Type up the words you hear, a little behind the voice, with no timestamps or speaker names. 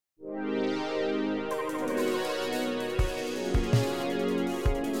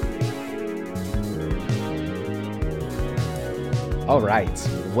All right,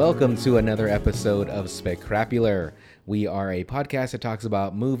 welcome to another episode of Specrapular. We are a podcast that talks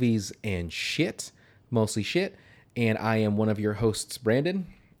about movies and shit, mostly shit, and I am one of your hosts, Brandon.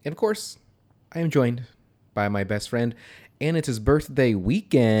 And of course, I am joined by my best friend, and it's his birthday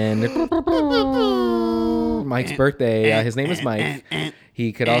weekend. Mike's birthday. His name is Mike.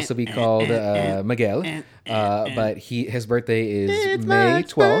 He could also be called Miguel, but his birthday is May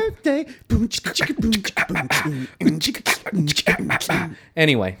 12th.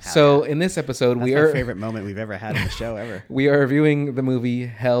 Anyway, so in this episode, That's my favorite moment we've ever had in the show ever. We are reviewing the movie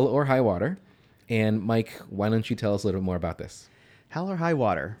Hell or High Water. And Mike, why don't you tell us a little bit more about this? Hell or High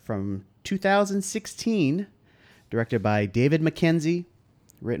Water from 2016, directed by David Mackenzie,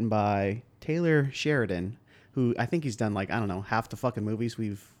 written by Taylor Sheridan, who I think he's done half the fucking movies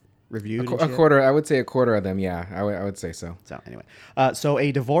we've reviewed. A quarter, I would say a quarter of them, yeah. I would say so. So anyway, so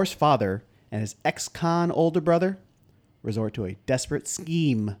a divorced father and his ex-con older brother resort to a desperate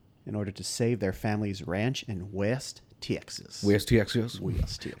scheme in order to save their family's ranch in West Texas. West Texas.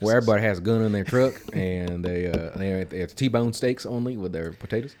 West Texas. Where everybody has a gun in their truck and they have T-bone steaks only with their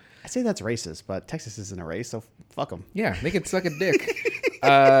potatoes. I say that's racist, but Texas isn't a race, so fuck them. Yeah, they could suck a dick.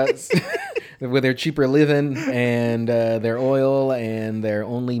 With their cheaper living and their oil and their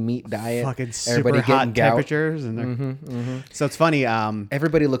only meat diet. Fucking super hot temperatures. And So it's funny.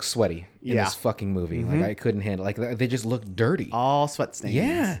 Everybody looks sweaty in Yeah. this fucking movie. Like I couldn't handle it. Like they just look dirty. All sweat stains.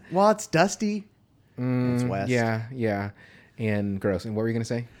 Yeah. Well, it's dusty. It's west. Yeah. And gross. And what were you going to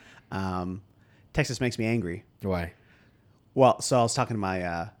say? Texas makes me angry. Why? Well, so I was talking to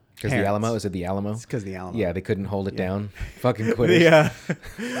my Because the Alamo? Is it the Alamo? It's because the Alamo. Yeah, they couldn't hold it down. Fucking quitters. Yeah.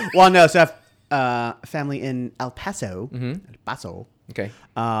 Well, no, so I have family in El Paso. El Paso. Okay.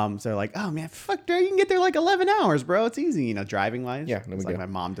 So they're like, oh, man, fuck, dude, you can get there like 11 hours, bro. It's easy, driving-wise. Yeah, no it's big like deal. my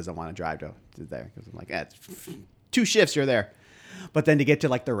mom doesn't want to drive to there because I'm like, it's 2 shifts, you're there. But then to get to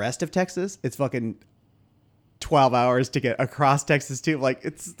like the rest of Texas, it's fucking 12 hours to get across Texas too. Like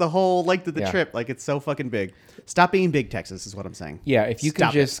it's the whole length of the trip. Like it's so fucking big. Stop being big, Texas, is what I'm saying. Yeah, if you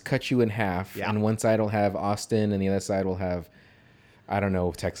Stop can just cut you in half, Yeah. and one side will have Austin, and the other side will have, I don't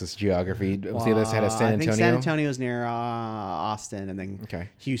know, Texas geography. The other side has San I Antonio. think San Antonio's near Austin, and then Okay.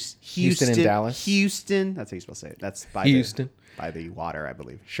 Houston and Dallas. Houston. That's how you're supposed to say it. That's by Houston. by the water, I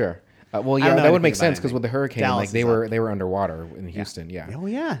believe. Sure. Well, I don't yeah, know that would anything make about sense because anything. with the hurricane, Dallas like they is were underwater in Houston. Yeah. Oh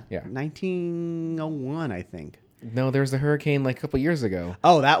yeah. Yeah. 1901, I think. No, there was the hurricane like a couple years ago.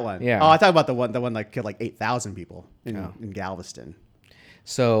 Oh, that one. Yeah. Oh, I thought about the one that killed like 8,000 people in Galveston.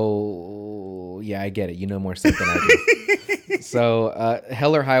 So yeah, I get it. You know more stuff than I do. So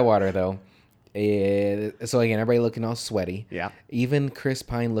Hell or High Water, though. So again, everybody looking all sweaty. Yeah. Even Chris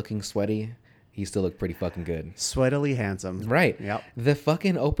Pine looking sweaty. He still looked pretty fucking good. Sweatily handsome. Right. Yep. The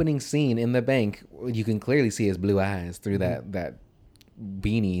fucking opening scene in the bank, you can clearly see his blue eyes through that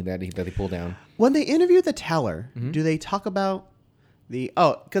beanie that he pulled down. When they interview the teller, do they talk about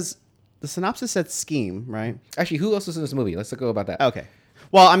because the synopsis said scheme, right? Actually, who else was in this movie? Let's go about that. Okay.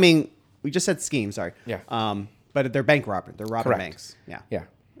 Well, I mean, we just said scheme, sorry. Yeah. But they're bank robbing. They're robbing Correct. banks. Yeah. Yeah.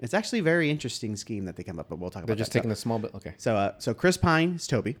 It's actually a very interesting scheme that they come up, but we'll talk about They're that. just taking the small bit. Okay. So Chris Pine is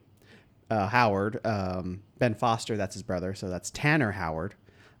Toby. Howard, Ben Foster, that's his brother. So that's Tanner Howard.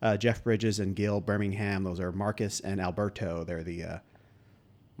 Jeff Bridges and Gil Birmingham, those are Marcus and Alberto. They're the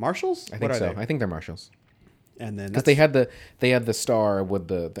marshals? I think so. I think they're marshals. And then Because they had the star with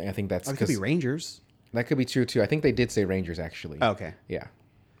the I think that's it could be Rangers. that could be true too. I think they did say Rangers actually. Oh, okay. Yeah.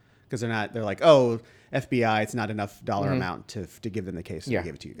 Because they're like, oh, FBI, it's not enough dollar amount to give them the case. So Yeah. we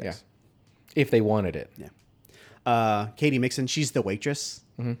gave it to you guys. Yeah. If they wanted it. Yeah. Katie Mixon, she's the waitress.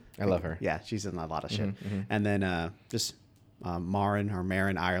 I love her. Yeah, she's in a lot of shit. And then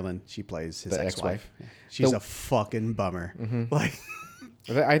Marin Ireland, she plays his The ex-wife. ex-wife. Yeah. She's a fucking bummer. Like,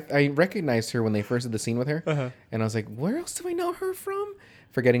 I recognized her when they first did the scene with her, and I was like, where else do I know her from?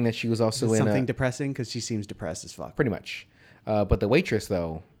 Forgetting that she was also in something depressing because she seems depressed as fuck. pretty much. But the waitress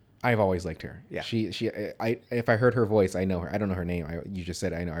though, I've always liked her. Yeah. If I heard her voice, I know her. I don't know her name. You just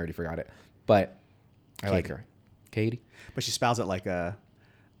said it. I know. I already forgot it. But I like her. Katie. But she spells it like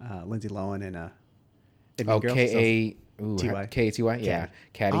Lindsay Lohan in Mean Oh, Girls. K-A-T-Y. K-A-T-Y? Yeah.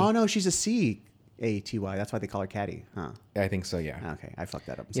 Caddy. Oh, no, she's a C-A-T-Y. That's why they call her Caddy. Huh. I think so, yeah. Okay, I fucked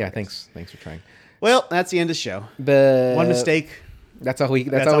that up. Yeah, thanks for trying. Well, that's the end of the show. One mistake. That's all we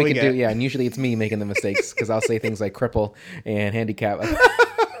can do. Yeah, and usually it's me making the mistakes because I'll say things like cripple and handicap.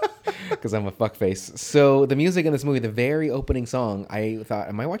 because I'm a fuckface. So the music in this movie, the very opening song, I thought,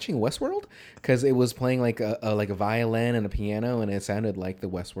 am I watching Westworld? Because it was playing like a violin and a piano, and it sounded like the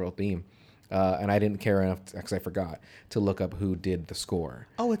Westworld theme. And I didn't care enough because I forgot to look up who did the score.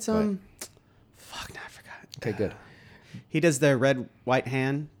 Oh, it's fuck, no, I forgot. Okay, good. He does the red white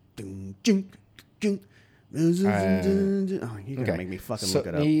hand. Oh, you're gonna make me fucking look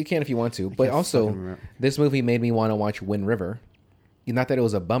it up. You can if you want to, but also this movie made me want to watch Wind River. Not that it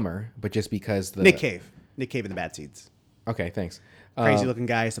was a bummer, but just because Nick Cave in the Bad Seeds. Okay, thanks. Crazy looking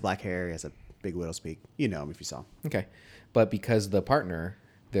guy. He has the black hair. He has a big widow speak. You know him if you saw him. Okay, but because the partner,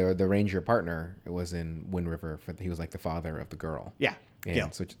 the ranger partner, was in Wind River. He was like the father of the girl. Yeah.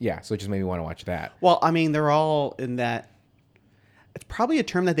 And so it just made me want to watch that. Well, I mean, they're all in that. It's probably a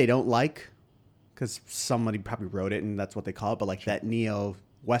term that they don't like because somebody probably wrote it and that's what they call it. But like that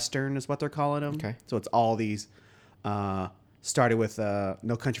neo-Western is what they're calling them. Okay. So it's all these. Started with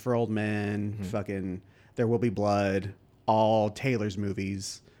No Country for Old Men, fucking There Will Be Blood, all Taylor's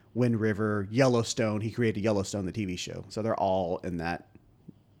movies, Wind River, Yellowstone. He created Yellowstone, the TV show. So they're all in that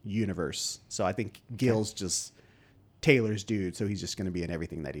universe. So I think Gil's just Taylor's dude. So he's just going to be in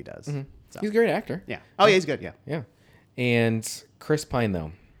everything that he does. Mm-hmm. So. He's a great actor. Yeah. Oh, yeah, he's good. Yeah. Yeah. And Chris Pine,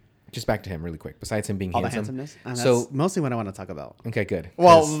 though. Just back to him really quick. Besides him being all handsome. the handsomeness? So mostly what I want to talk about. Okay, good.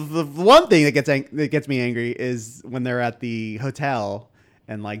 Well, the one thing that gets me angry is when they're at the hotel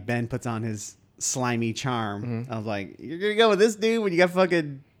and like Ben puts on his slimy charm. I was like, you're gonna go with this dude when you got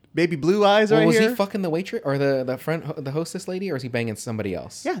fucking baby blue eyes right here? Was he fucking the waitress or the hostess lady, or is he banging somebody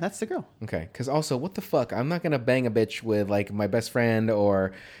else? Yeah, that's the girl. Okay, because also, what the fuck? I'm not gonna bang a bitch with like my best friend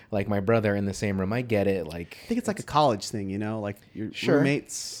or like my brother in the same room. I get it. Like, I think it's like a college thing, you know, like your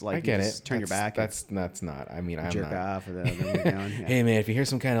roommates. Like, I get you it. Turn your back. That's not. I mean, I'm jerk not. Off or the other way down. Yeah. Hey man, if you hear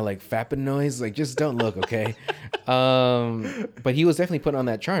some kind of like fapping noise, like just don't look, okay? But he was definitely putting on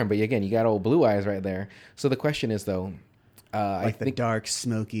that charm. But again, you got old blue eyes right there. So the question is though. Like the dark,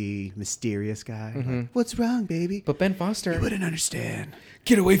 smoky, mysterious guy. Like, what's wrong, baby? But Ben Foster... You wouldn't understand.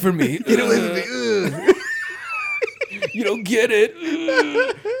 Get away from me. Get away from me. You don't get it.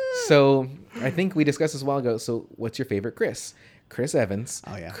 So, I think we discussed this a while ago. So, what's your favorite Chris? Chris Evans.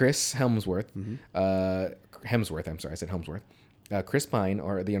 Oh, yeah. Chris Hemsworth. Hemsworth, I'm sorry. I said Hemsworth. Chris Pine,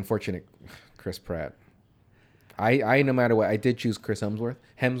 or the unfortunate Chris Pratt. I no matter what, I did choose Chris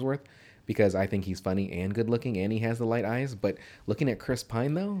Hemsworth. Because I think he's funny and good looking and he has the light eyes. But looking at Chris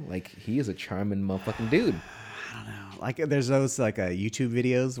Pine, though, like, he is a charming motherfucking dude. I don't know. Like, there's those, like, YouTube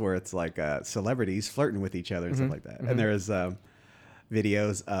videos where it's, like, celebrities flirting with each other and stuff like that. And there's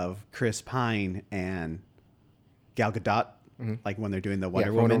videos of Chris Pine and Gal Gadot, like, when they're doing the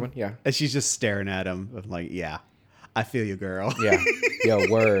Wonder Woman. Yeah. And she's just staring at him. I'm like, yeah, I feel you, girl. Yeah. Yo,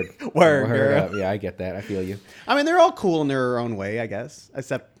 word. Word, girl. Up. Yeah, I get that. I feel you. I mean, they're all cool in their own way, I guess.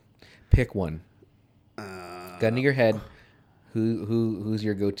 Except... Pick one. Gun to your head. Who's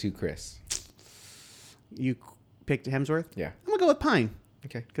your go-to Chris? You picked Hemsworth? Yeah. I'm going to go with Pine.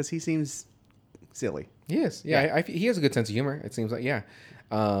 Okay. Because he seems silly. He is. Yeah. He has a good sense of humor, it seems like. Yeah.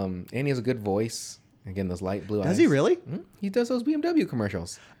 And he has a good voice. Again, those light blue eyes. Does he really? Mm-hmm. He does those BMW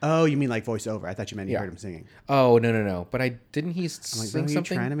commercials. Oh, you mean like voiceover? I thought you meant you heard him singing. Oh, no. But didn't he sing something? Are you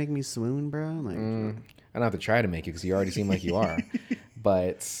trying to make me swoon, bro? Like, I don't have to try to make you because you already seem like you are.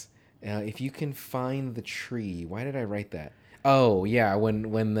 But... if you can find the tree, why did I write that? Oh yeah,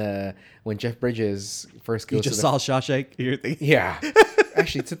 when Jeff Bridges first goes. You just saw Shawshank. You're thinking. Yeah,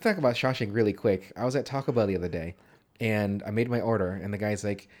 actually, to talk about Shawshank really quick, I was at Taco Bell the other day, and I made my order, and the guy's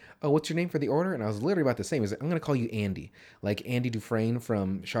like, "Oh, what's your name for the order?" And I was literally about to say, "He's like, I'm gonna call you Andy, like Andy Dufresne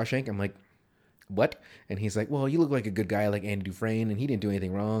from Shawshank." I'm like, "What?" And he's like, "Well, you look like a good guy, like Andy Dufresne, and he didn't do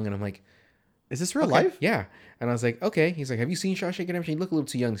anything wrong." And I'm like, is this real life? Yeah. And I was like, okay. He's like, have you seen Shawshank and everything? You look a little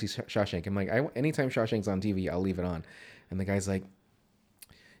too young to see Shawshank. I'm like, anytime Shawshank's on TV, I'll leave it on. And the guy's like,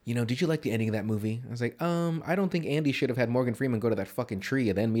 did you like the ending of that movie? I was like, I don't think Andy should have had Morgan Freeman go to that fucking tree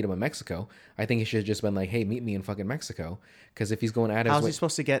and then meet him in Mexico. I think he should have just been like, hey, meet me in fucking Mexico. Because if he's going at his how's he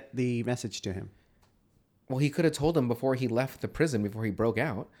supposed to get the message to him? Well, he could have told him before he left the prison, before he broke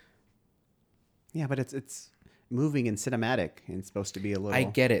out. Yeah, but it's moving and cinematic and it's supposed to be a little... I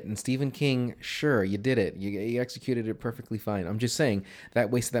get it. And Stephen King, sure, you did it. You executed it perfectly fine. I'm just saying that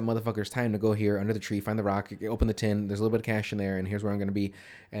wasted that motherfucker's time to go here under the tree, find the rock, open the tin, there's a little bit of cash in there, and here's where I'm going to be.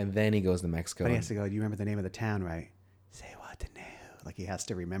 And then he goes to Mexico. But he has to go, do you remember the name of the town, right? Say what to know. Like he has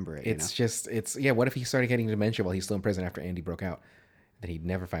to remember it. What if he started getting dementia while he's still in prison after Andy broke out? Then he'd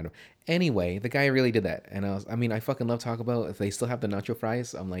never find him. Anyway, the guy really did that. And I fucking love Taco Bell. If they still have the nacho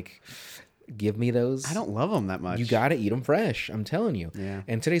fries, I'm like... give me those. I don't love them that much. You gotta eat them fresh. I'm telling you. Yeah.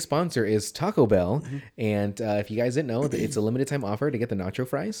 And today's sponsor is Taco Bell. And if you guys didn't know, it's a limited time offer to get the nacho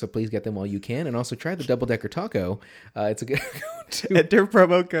fries. So please get them while you can. And also try the double decker taco. It's a good. Enter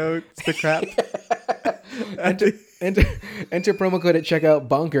promo code. It's the crap. enter promo code at checkout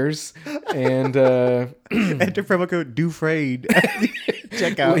bonkers and enter promo code Dufresne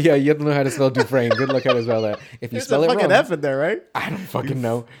Check out. Well, yeah, you have to know how to spell Dufresne. Good luck how to spell that. If you There's spell a it fucking wrong, F in there, right? I don't fucking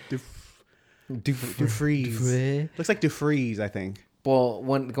know. Dufries. Looks like Dufries, I think. Well,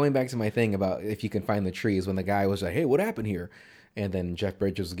 going back to my thing about if you can find the trees, when the guy was like, "Hey, what happened here?" And then Jeff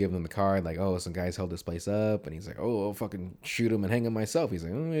Bridges was giving him the card, like, "Oh, some guys held this place up," and he's like, "Oh, I'll fucking shoot him and hang him myself." He's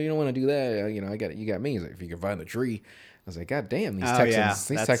like, "You don't want to do that, you know. You got me." He's like, "If you can find the tree," I was like, "God damn, these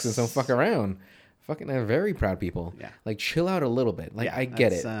Texans don't fuck around." Fucking, they're very proud people. Yeah. Like, chill out a little bit. Like, Yeah, I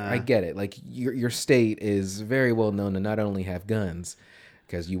get it. I get it. Like, your state is very well known to not only have guns,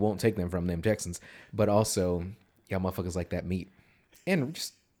 because you won't take them from them Texans, but also, y'all motherfuckers like that meat. And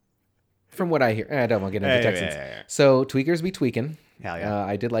just from what I hear, I don't want to get into Texans. Yeah. So, tweakers be tweaking. Hell yeah.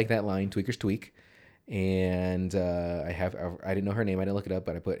 I did like that line, tweakers tweak. And I didn't know her name. I didn't look it up,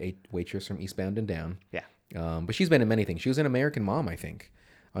 but I put a waitress from Eastbound and Down. Yeah. But she's been in many things. She was in American Mom, I think,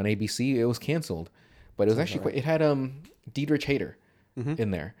 on ABC. It was canceled, but it was actually quite, it had Diedrich Hader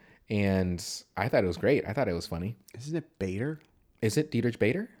in there, and I thought it was great. I thought it was funny. Isn't it Bader? Is it Diedrich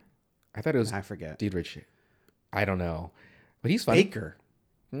Bader? I thought it was. I forget. Diedrich. I don't know, but he's funny. Baker.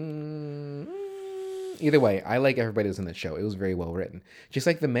 Either way, I like everybody that's in that show. It was very well written. Just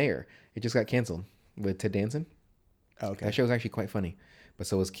like The Mayor, it just got canceled with Ted Danson. Okay. That show was actually quite funny. But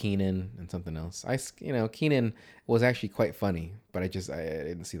so was Keenan and something else. Keenan was actually quite funny, but I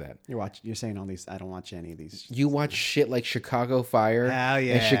didn't see that. You're saying all these. I don't watch any of these. You watch shit like Chicago Fire Hell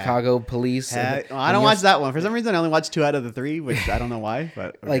yeah. and Chicago Police. I don't watch that one. For some reason, I only watched 2 out of the 3, which I don't know why.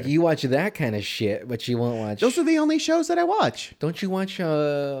 But okay. Like, you watch that kind of shit, but you won't watch. Those are the only shows that I watch. Don't you watch?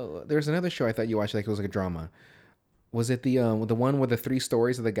 There's another show I thought you watched, like it was like a drama. Was it the one with the 3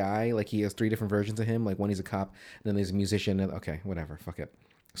 stories of the guy? Like, he has 3 different versions of him. Like, one he's a cop, and then there's a musician. And, okay, whatever, fuck it.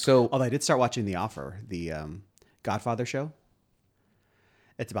 So, although I did start watching The Offer, the Godfather show.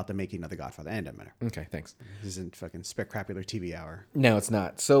 It's about the making of The Godfather. And it doesn't matter. Okay, thanks. This isn't fucking spectacular TV hour. No, it's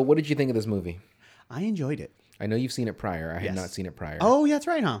not. So, what did you think of this movie? I enjoyed it. I know you've seen it prior. I had not seen it prior. Oh, yeah, that's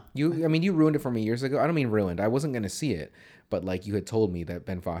right, huh? You ruined it for me years ago. I don't mean ruined. I wasn't going to see it, but like you had told me that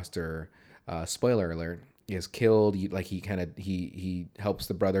Ben Foster, spoiler alert, is killed. He helps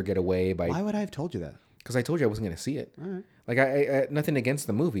the brother get away by. Why would I have told you that? Because I told you I wasn't going to see it. All right. Like, I nothing against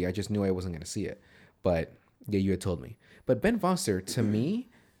the movie. I just knew I wasn't going to see it. But yeah, you had told me. But Ben Foster, to me,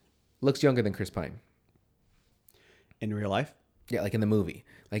 looks younger than Chris Pine. In real life? Yeah, like in the movie.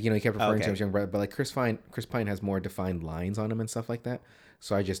 Like, he kept referring to him as young brother. But like Chris Pine has more defined lines on him and stuff like that.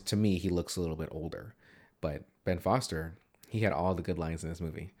 So to me, he looks a little bit older. But Ben Foster, he had all the good lines in this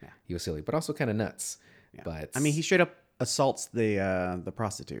movie. Yeah. He was silly, but also kind of nuts. Yeah. But I mean, he straight up assaults the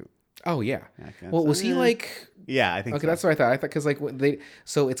prostitute. Oh yeah. Well, was he like? Yeah, I think. Okay, so. That's what I thought. I thought because like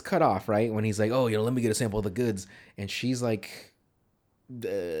so it's cut off, right? When he's like, "Oh, let me get a sample of the goods," and she's like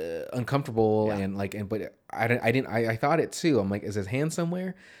uncomfortable but I thought it too. I'm like, is his hand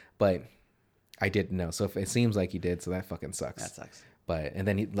somewhere? But I didn't know. So if it seems like he did, so that fucking sucks. That sucks. But and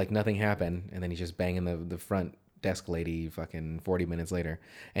then he nothing happened, and then he's just banging the front desk lady fucking 40 minutes later,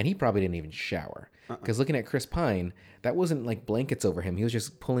 and he probably didn't even shower because looking at Chris Pine, that wasn't like blankets over him. He was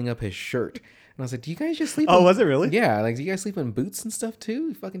just pulling up his shirt, and I was like, do you guys just sleep was it really? Yeah, like, do you guys sleep in boots and stuff too,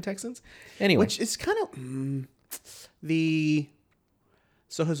 you fucking Texans? Anyway, which is kind of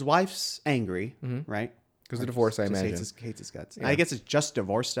so his wife's angry, right? Because the divorce, I imagine. Hates his guts. Yeah. I guess it's just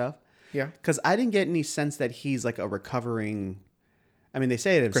divorce stuff. Yeah, because I didn't get any sense that he's like a recovering. I mean, they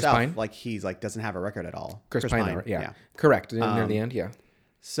say it himself, like he's like doesn't have a record at all. Chris Pine. Yeah, correct. Near the end, yeah.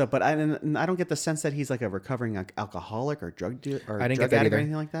 So, but I don't get the sense that he's like a recovering alcoholic or drug dealer or I didn't drug get that addict either. Or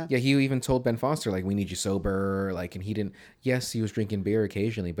anything like that. Yeah, he even told Ben Foster like, we need you sober, like, and he didn't. Yes, he was drinking beer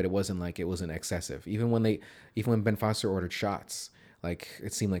occasionally, but it wasn't excessive. Even when Ben Foster ordered shots, like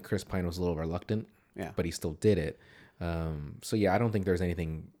it seemed like Chris Pine was a little reluctant. Yeah, but he still did it. So yeah, I don't think there's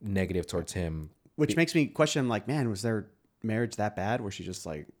anything negative towards him. Which makes me question, like, man, was their marriage that bad? Where she just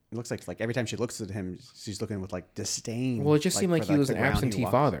like, it looks like every time she looks at him, she's looking with like disdain. Well, it just seemed like he was an absentee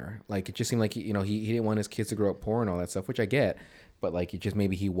father. Like it just seemed like he didn't want his kids to grow up poor and all that stuff, which I get. But like it just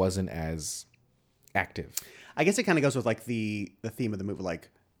maybe he wasn't as active. I guess it kind of goes with like the theme of the movie, like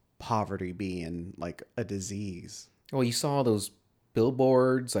poverty being like a disease. Well, you saw those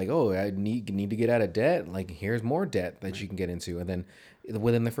billboards like, oh, I need to get out of debt. Like here's more debt that you can get into, and then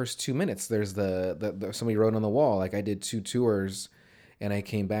within the first 2 minutes, there's the somebody wrote on the wall like, I did 2 tours. And I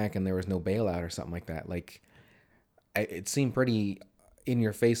came back and there was no bailout or something like that. Like, it seemed pretty in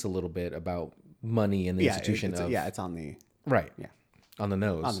your face a little bit about money and the institution of. Yeah, it's on the right. Yeah, on the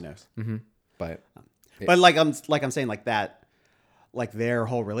nose. On the nose. Mm-hmm. But like I'm saying like that, like their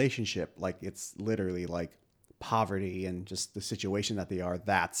whole relationship, like it's literally like poverty and just the situation that they are.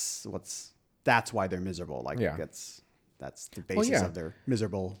 That's why they're miserable. Like that's the basis of their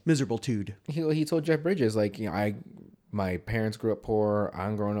miserable-tude. He told Jeff Bridges, like, my parents grew up poor.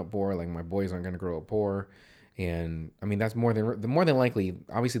 I'm growing up poor. Like, my boys aren't going to grow up poor. And I mean, that's more than likely,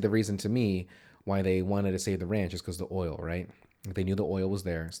 obviously, the reason to me why they wanted to save the ranch is because the oil, right? They knew the oil was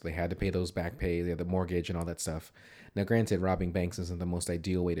there, so they had to pay those back pay. They had the mortgage and all that stuff. Now, granted, robbing banks isn't the most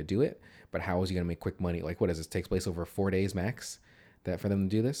ideal way to do it, but how is he going to make quick money? Like, what is this? Takes place over 4 days max that for them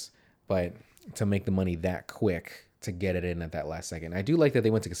to do this? But to make the money that quick to get it in at that last second. I do like that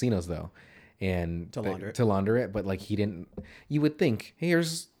they went to casinos, though, and to launder it. But, like, he didn't. You would think, hey,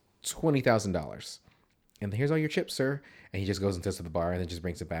 here's $20,000. And here's all your chips, sir. And he just goes and sits at the bar and then just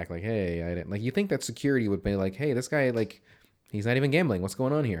brings it back like, hey, I didn't. Like, you think that security would be like, hey, this guy, like, he's not even gambling. What's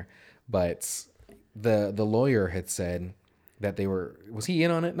going on here? But the lawyer had said that was he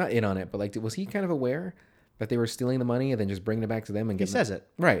in on it? Not in on it, but like, was he kind of aware that they were stealing the money and then just bringing it back to them and getting says it.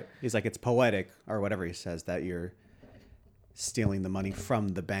 Right. He's like, it's poetic or whatever he says, that you're stealing the money from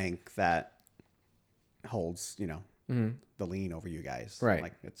the bank that holds, the lien over you guys. Right.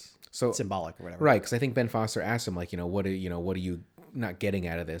 Like, it's symbolic or whatever. Right. Because I think Ben Foster asked him, like, what are you not getting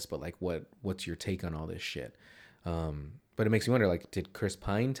out of this, but like, what's your take on all this shit? But it makes me wonder, like, did Chris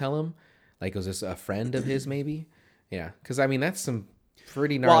Pine tell him? Like, was this a friend of his maybe? Yeah. Because, I mean, that's some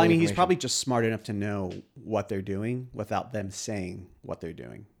pretty gnarly Well, I mean, he's probably just smart enough to know what they're doing without them saying what they're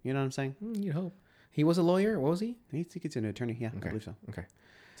doing. You know what I'm saying? You'd hope. He was a lawyer? What was he? I think he's an attorney. Yeah, okay. I believe so. Okay.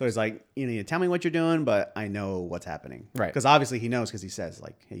 So he's like, you need to tell me what you're doing, but I know what's happening. Right. Because obviously he knows, because he says,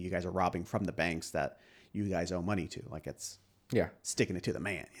 like, hey, you guys are robbing from the banks that you guys owe money to. Like, it's sticking it to the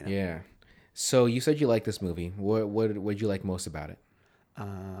man. Yeah. So you said you liked this movie. What did you like most about it?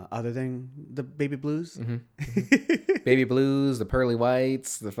 Other than the baby blues? Mm-hmm. Baby blues, the pearly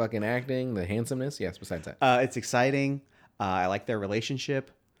whites, the fucking acting, the handsomeness. Yes, besides that. It's exciting. I like their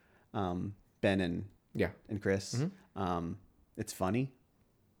relationship. Ben and Chris. Mm-hmm. It's funny.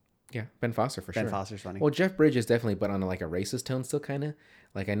 Yeah, Ben Foster for sure. Ben Foster's funny. Well, Jeff Bridges definitely, but on like a racist tone still kind of.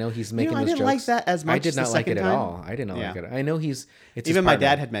 Like, I know he's making those jokes. I didn't like that as much. I did not like it time. at all. I did not like it. I know it's even my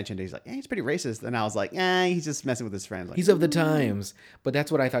dad had mentioned it. He's like, he's pretty racist. And I was like, he's just messing with his friends. Like, he's of the times. But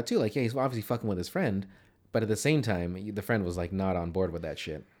that's what I thought too. Like, yeah, he's obviously fucking with his friend. But at the same time, the friend was like not on board with that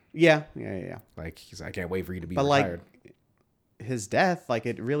shit. Yeah. Like, he's like, I can't wait for you to be retired. Like, his death, like,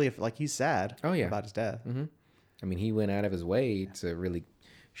 it really, like, he's sad about his death. Mm-hmm. I mean, he went out of his way to really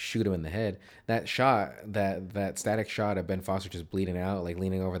shoot him in the head. That shot, that static shot of Ben Foster just bleeding out, like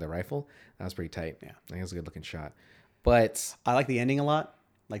leaning over the rifle, that was pretty tight. Yeah, I think it was a good looking shot. But I like the ending a lot,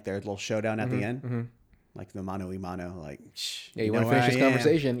 like their little showdown at the end, like the mano a mano. Like, yeah, you want to finish this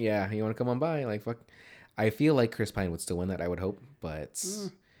conversation? Yeah, you want to come on by? Like, fuck. I feel like Chris Pine would still win that. I would hope, but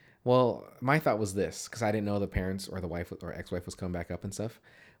well, my thought was this, because I didn't know the parents or the wife or ex-wife was coming back up and stuff.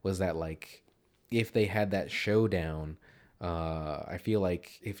 Was that like, if they had that showdown? I feel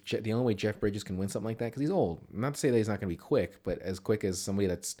like the only way Jeff Bridges can win something like that, because he's old, not to say that he's not going to be quick, but as quick as somebody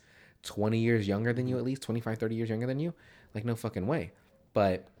that's 20 years younger than you, at least 25, 30 years younger than you, like, no fucking way.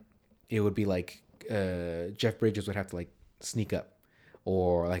 But it would be like Jeff Bridges would have to like sneak up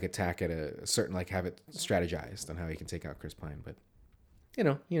or like attack at a certain, like have it strategized on how he can take out Chris Pine. But he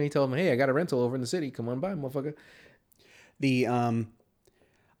told him, hey, I got a rental over in the city, come on by, motherfucker.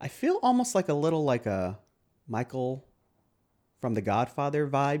 I feel almost like a little like a Michael from The Godfather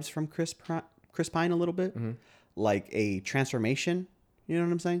vibes from Chris Pine a little bit, like a transformation. You know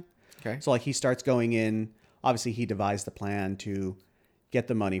what I'm saying? Okay. So like he starts going in. Obviously, he devised the plan to get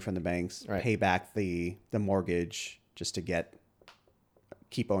the money from the banks, pay back the mortgage, just to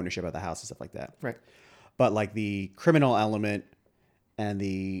keep ownership of the house and stuff like that. Right. But like the criminal element and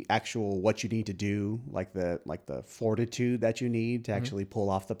the actual what you need to do, like the fortitude that you need to actually pull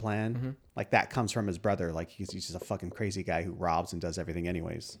off the plan, like that comes from his brother. Like he's just a fucking crazy guy who robs and does everything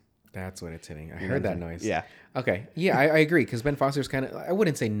anyways. That's what it's hitting. I heard that noise. Yeah. Okay. Yeah, I agree, because Ben Foster's kind of, I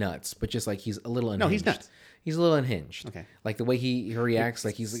wouldn't say nuts, but just like he's a little unhinged. No, he's nuts. He's a little unhinged. Okay. Like the way he reacts,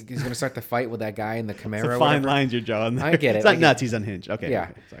 like he's going to start the fight with that guy in the Camaro. It's fine lines you're drawing. I get it. It's not nuts. He's unhinged. Okay. Yeah.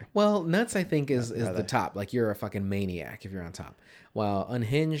 Okay, sorry. Well, nuts, I think, is the top. Like, you're a fucking maniac if you're on top. While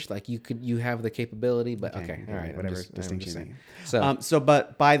unhinged, like you have the capability, but okay. All right. Whatever distinction.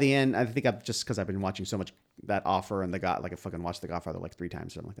 But by the end, I think just because I've been watching so much that Offer and I fucking watched The Godfather like 3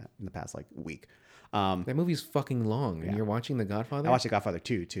 times, something like that, in the past like week. That movie's fucking long, and you're watching The Godfather. I watched The Godfather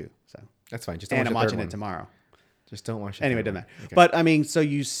 2 too, so that's fine. Just and I'm watching it tomorrow. Just don't watch it. Anyway, doesn't matter. Okay. But I mean, so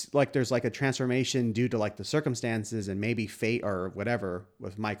there's like a transformation due to like the circumstances and maybe fate or whatever,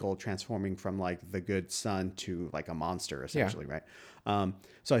 with Michael transforming from like the good son to like a monster essentially, right?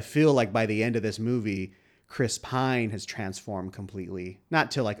 So I feel like by the end of this movie, Chris Pine has transformed completely,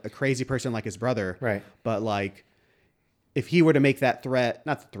 not to like a crazy person like his brother, right? But like if he were to make that threat,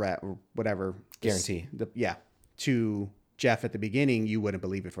 not the threat or whatever, Guarantee. to Jeff at the beginning, you wouldn't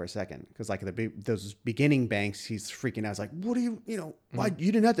believe it for a second. Because like those beginning banks, he's freaking out. He's like, what do you know, why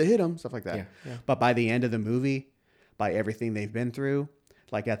you didn't have to hit him? Stuff like that. Yeah. But by the end of the movie, by everything they've been through,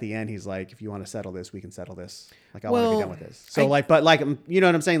 like at the end, he's like, if you want to settle this, we can settle this. Like, I want to be done with this. So you know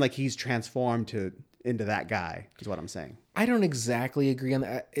what I'm saying? Like he's transformed into that guy is what I'm saying. I don't exactly agree on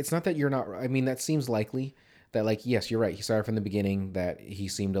that. It's not that you're not, I mean, that seems likely that like, yes, you're right. He started from the beginning that he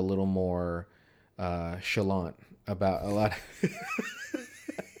seemed a little more chalant about a lot.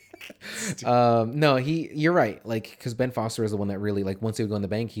 No, you're right. Like, because Ben Foster is the one that really, like, once they go in the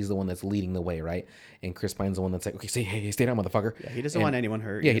bank, he's the one that's leading the way, right? And Chris Pine's the one that's like, okay, stay down, motherfucker. Yeah, he doesn't want anyone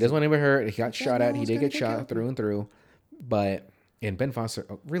hurt. Yeah, he doesn't want anyone hurt. He got shot at. He did get shot through and through. But, and Ben Foster,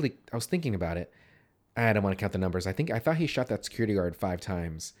 really, I was thinking about it. I don't want to count the numbers. I thought he shot that security guard 5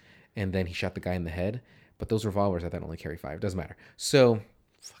 times, and then he shot the guy in the head. But those revolvers, I thought only carry 5. Doesn't matter. So,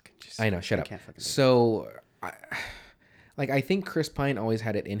 I know, shut up. So, I think Chris Pine always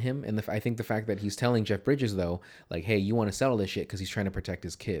had it in him, and I think the fact that he's telling Jeff Bridges though, like, hey, you want to settle this shit because he's trying to protect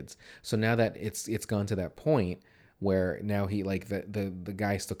his kids. So now that it's gone to that point where now he like the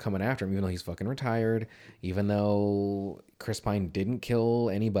guy's still coming after him, even though he's fucking retired, even though Chris Pine didn't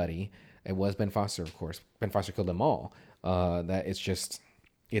kill anybody. It was Ben Foster, of course. Ben Foster killed them all. That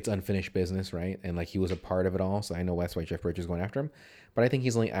it's unfinished business, right? And like he was a part of it all, so I know that's why Jeff Bridges is going after him. But I think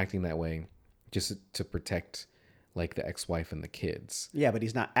he's only acting that way just to protect like the ex-wife and the kids. Yeah, but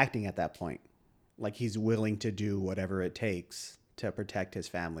he's not acting at that point. Like he's willing to do whatever it takes to protect his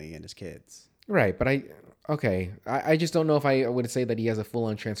family and his kids. Right, but I just don't know if I would say that he has a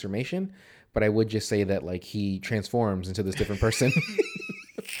full-on transformation, but I would just say that like he transforms into this different person.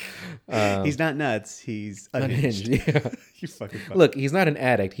 He's not nuts. He's unhinged. Yeah. You fucking Look, he's not an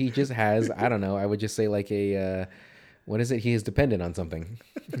addict. He just has, I don't know, I would just say like a... what is it? He is dependent on something.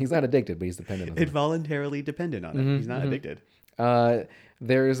 He's not addicted, but he's dependent on something. Involuntarily dependent on it. He's not addicted.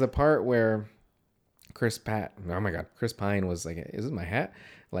 There is a part where Chris Pine was like, is this my hat?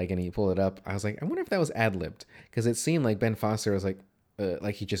 Like, and he pulled it up. I was like, I wonder if that was ad-libbed. Because it seemed like Ben Foster was like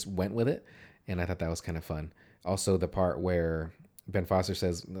he just went with it. And I thought that was kind of fun. Also, the part where Ben Foster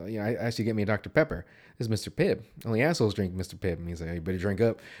says, I asked you to get me a Dr. Pepper. This is Mr. Pibb. Only assholes drink Mr. Pibb. And he's like, you better drink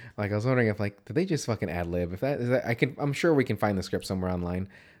up. Like, I was wondering if, like, did they just fucking ad-lib? If that is that, I'm sure we can find the script somewhere online.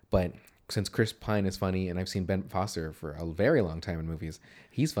 But since Chris Pine is funny, and I've seen Ben Foster for a very long time in movies,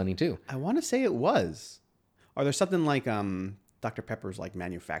 he's funny too. I want to say it was. Or there's something like Dr. Pepper's like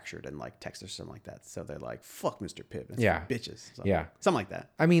manufactured in like Texas or something like that. So they're like, fuck Mr. Pibb. It's bitches. So, yeah. Something like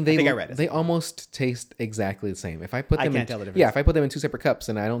that. I mean, I think I read it. They almost taste exactly the same. If I put them can't tell the difference. Yeah, if I put them in 2 separate cups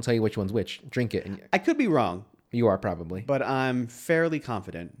and I don't tell you which one's which, drink it. I could be wrong. You are probably. But I'm fairly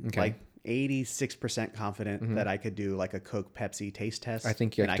confident. Okay. Like 86% confident that I could do like a Coke Pepsi taste test. I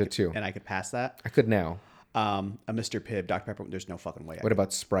think you could too. And I could pass that. I could now. A Mr. Pibb, Dr. Pepper, there's no fucking way. What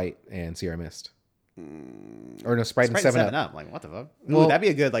about Sprite and Sierra Mist? Or no, Sprite and 7 Up. Like, what the fuck? Ooh, that'd be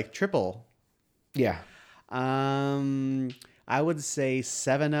a good like triple. Yeah. I would say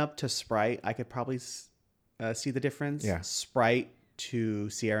 7 Up to Sprite. I could probably see the difference. Yeah. Sprite to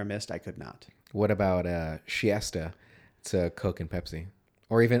Sierra Mist, I could not. What about Siesta to Coke and Pepsi?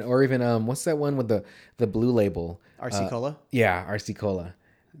 Or even what's that one with the blue label? RC Cola? Yeah, RC Cola.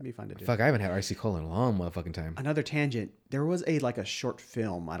 That'd be fun to do. Fuck, I haven't had RC Cola in a long motherfucking time. Another tangent. There was a short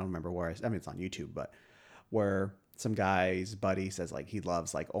film. I don't remember where. I mean, it's on YouTube, but where some guy's buddy says like he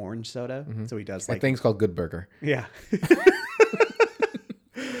loves like orange soda, so he does like that thing's called Good Burger. Yeah.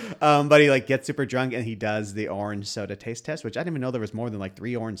 But he like gets super drunk and he does the orange soda taste test, which I didn't even know there was more than like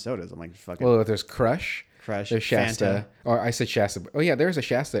 3 orange sodas. I'm like, fucking. Well, there's Crush, there's Shasta, Fanta. Or I said Shasta. Oh yeah, there's a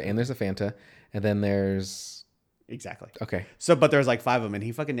Shasta and there's a Fanta, and then there's. Exactly. Okay. So, but there's like 5 of them, and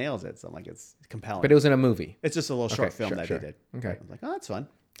he fucking nails it. So I'm like, it's compelling. But it was in a movie. It's just a little short film that sure. they did. Okay. I was like, oh, that's fun.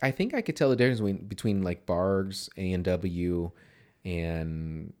 I think I could tell the difference between like Bargs, A&W,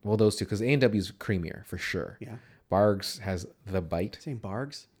 and well, those two, because A&W is creamier for sure. Yeah. Bargs has the bite. Saying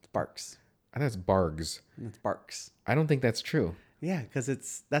Bargs? It's Barks. I thought it's Bargs. It's Barks. I don't think that's true. Yeah, because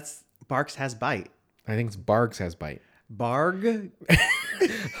that's Barks has bite. I think it's Bargs has bite. Barg?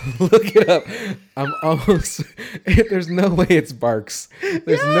 Look it up. I'm almost. There's no way it's Barks.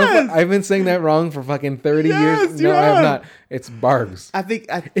 There's no. I've been saying that wrong for fucking 30 years. No, I have not. It's Bargs. I think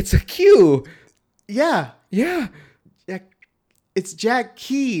it's a Q. Yeah. Yeah. It's Jack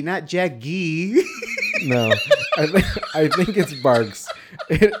Key, not Jack Gee. No, I think it's Bargs.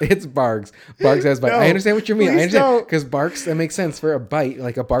 It's Bargs. Bargs has bite. No, I understand what you mean. I please understand don't. because barks. That makes sense for a bite,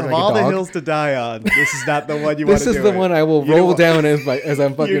 like a bark, Of like all a dog. the hills to die on, this is not the one you want This to do. is the one I will You don't roll want- down as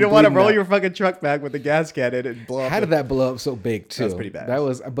I'm fucking. You don't want to bleeding roll out. your fucking truck back with the gas can in it and blow up. How did that blow up so big too? That was pretty bad. That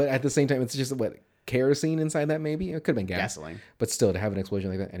was, but at the same time, it's just what kerosene inside that. Maybe it could have been gas. Gasoline. But still, to have an explosion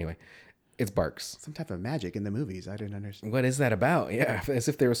like that. Anyway, it's barks. Some type of magic in the movies. I didn't understand. What is that about? Yeah, as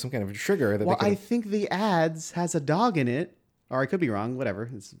if there was some kind of trigger that. Well, they I could've- think the ads has a dog in it, or I could be wrong. Whatever,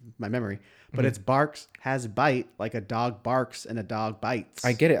 it's my memory. But it's barks has bite, like a dog barks and a dog bites.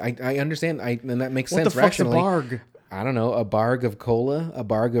 I get it. I understand. And that makes What sense. the fuck's a rationally. barg? I don't know. A barg of cola, a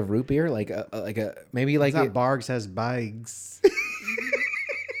barg of root beer, like a maybe like It's not it, bargs has bigs.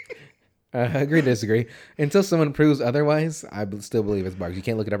 agree to disagree. Until someone proves otherwise, I still believe it's bargs. You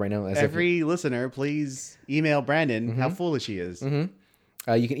can't look it up right now. As if- Every listener, please email Brandon how foolish he is. you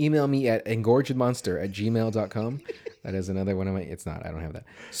can email me at engorgedmonster@gmail.com. That is another one of my. It's not. I don't have that.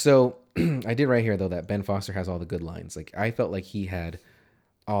 So I did right here though that Ben Foster has all the good lines. Like I felt like he had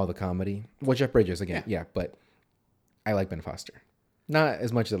all the comedy. Well, Jeff Bridges again, yeah. But I like Ben Foster, not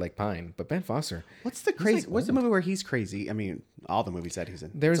as much as I like Pine, but Ben Foster. What's the crazy? like what's the movie where he's crazy? I mean, all the movies that he's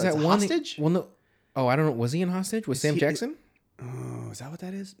in. There's So that it's one. Hostage. Well, no. Oh, I don't know. Was he in Hostage with Sam he- Jackson? Oh, is that what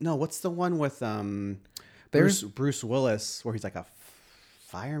that is? No, what's the one with There's- Bruce Willis where he's like a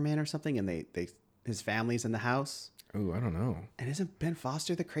fireman or something, and they his family's in the house. Oh, I don't know. And isn't Ben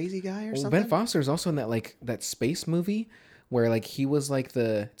Foster the crazy guy or Well, something? Ben Foster is also in that like that space movie where like he was like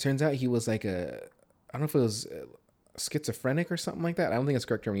the. Turns out he was like a. I don't know if it was schizophrenic or something like that. I don't think it's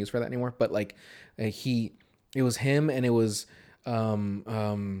correct term used for that anymore. But like it was him, and it was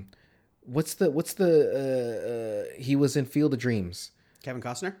what's the he was in Field of Dreams. Kevin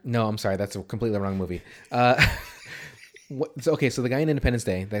Costner. No, I'm sorry, that's a completely wrong movie. Okay, so the guy in Independence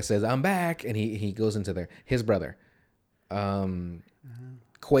Day that says I'm back, and he goes into there. His brother,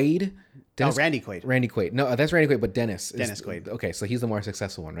 Quaid. Randy Quaid. Randy Quaid. No, that's Randy Quaid, but Dennis. Dennis Quaid. Okay, so he's the more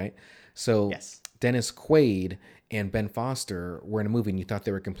successful one, right? So Yes. Dennis Quaid and Ben Foster were in a movie, and you thought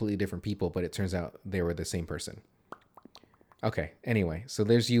they were completely different people, but it turns out they were the same person. Okay, anyway, so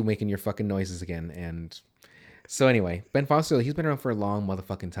there's you making your fucking noises again. And so anyway, Ben Foster, he's been around for a long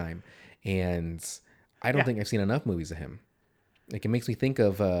motherfucking time. And I don't think I've seen enough movies of him. Like, it makes me think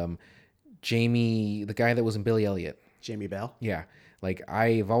of Jamie, the guy that was in Billy Elliot. Jamie Bell. Yeah. Like,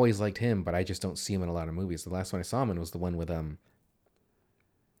 I've always liked him, but I just don't see him in a lot of movies. The last one I saw him in was the one with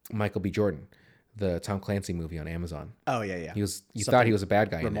Michael B. Jordan, the Tom Clancy movie on Amazon. Oh yeah. You thought he was a bad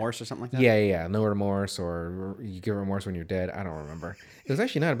guy. Remorse or something like that. Yeah. No remorse, or you get remorse when you're dead. I don't remember. It was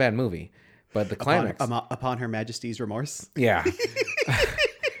actually not a bad movie, but the climax. Upon Her Majesty's remorse. Yeah.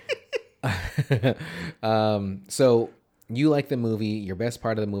 So you like the movie. Your best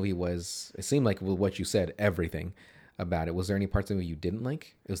part of the movie was, it seemed like what you said, everything about it. Was there any parts of it you didn't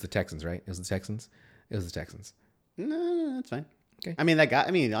like? It was the Texans, right? It was the Texans. No, that's fine. Okay. I mean, I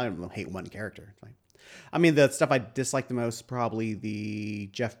don't hate one character. It's fine. I mean, the stuff I disliked the most, probably the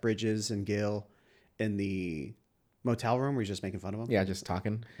Jeff Bridges and Gil in the motel room where he's just making fun of him. Yeah, just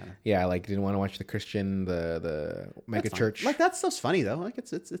talking. Yeah, like didn't want to watch the Christian, the mega That's fine. church. Like that stuff's funny though. Like it's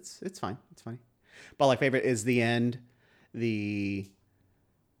fine. It's funny. But like favorite is the end. The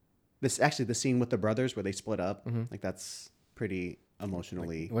scene with the brothers where they split up. Like that's pretty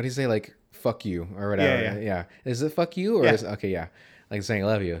emotionally. What do you say? Like fuck you or whatever. Yeah. Is it fuck you or Yeah. is okay? Yeah. Like saying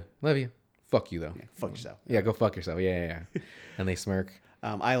love you, fuck you though. Yeah, fuck yourself. Yeah, go fuck yourself. Yeah. And they smirk.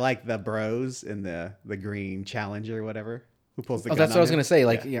 I like the bros in the green Challenger or whatever. Who pulls the gun? That's what on I was him. gonna say.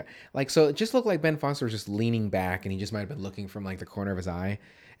 Like, yeah, like so. It just looked like Ben Foster was just leaning back, and he just might have been looking from like the corner of his eye,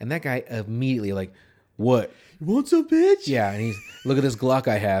 and that guy immediately like, "What? You want some bitch? Yeah." And he's, "Look at this Glock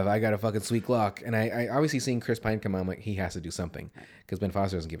I have. I got a fucking sweet Glock." And I obviously seeing Chris Pine come on, I'm like, he has to do something because Ben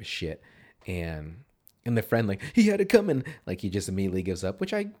Foster doesn't give a shit, and the friend like he had it coming, like he just immediately gives up,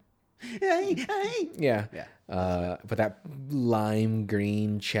 which I. Hey. Yeah. Yeah. But that lime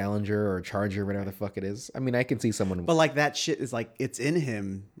green Challenger or Charger, whatever the fuck it is. I mean, I can see someone. But like that shit is like it's in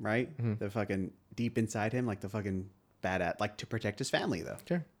him, right? The fucking deep inside him, like the fucking bad at like to protect his family though.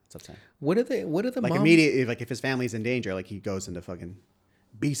 Sure. That's what I'm saying. What are the Like mom? immediately, like if his family's in danger, like he goes into fucking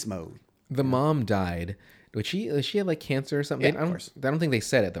beast mode. The mom died. Did she have like cancer or something? Yeah, I of don't, course. I don't think they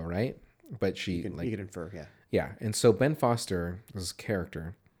said it though, right? But she You can infer, yeah. yeah. And so Ben Foster's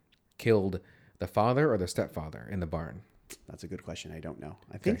character killed the father or the stepfather in the barn. That's a good question. I don't know.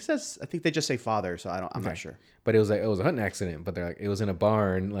 I think they just say father, so I'm not sure. But it was a hunting accident. But they're like, it was in a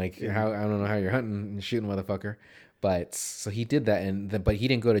barn. Like how I don't know how you're hunting and shooting motherfucker. But so he did that, but he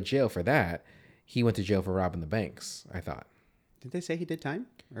didn't go to jail for that. He went to jail for robbing the banks. I thought. Did they say he did time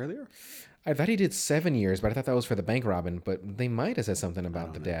earlier? I thought he did 7 years, but I thought that was for the bank robbing. But they might have said something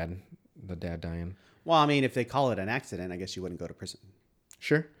about the dad dying. Well, I mean, if they call it an accident, I guess you wouldn't go to prison.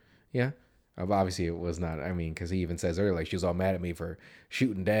 Sure. Yeah. Obviously, it was not. I mean, because he even says earlier, like, she was all mad at me for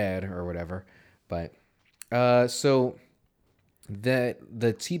shooting dad or whatever. But so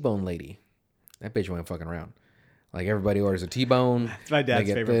the T-bone lady, that bitch went fucking around. Like, everybody orders a T-bone. It's my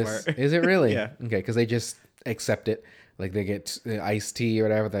dad's favorite part. Is it really? Yeah. Okay, because they just accept it. Like, they get iced tea or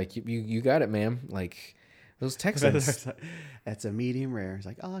whatever. Like, you got it, ma'am. Like, those Texans. That's a medium rare. It's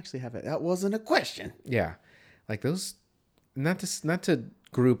like, I'll actually have it. That wasn't a question. Yeah. Like, those, not to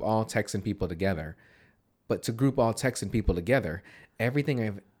group all Texan people together, but to group all Texan people together, everything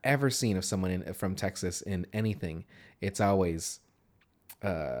I've ever seen of someone from Texas in anything, it's always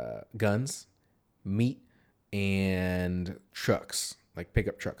guns, meat, and trucks, like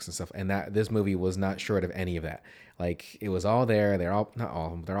pickup trucks and stuff. And that this movie was not short of any of that. Like, it was all there. They're all, not all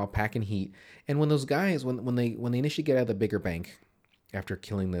of them, they're all packing heat. And when those guys, when they initially get out of the bigger bank after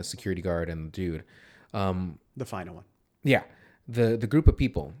killing the security guard and the dude, The final one. yeah, the group of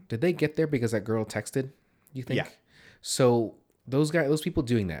people, did they get there because that girl texted, you think? Yeah. So those people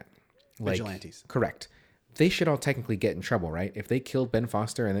doing that, like, Vigilantes. correct, they should all technically get in trouble, right? If they killed Ben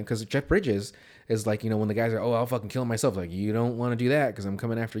Foster, and then, because Jeff Bridges is like, when the guys are, oh, I'll fucking kill myself, like, you don't want to do that because I'm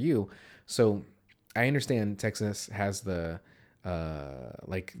coming after you. So I understand Texas has the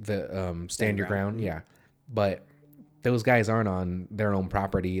stand your ground, yeah, but those guys aren't on their own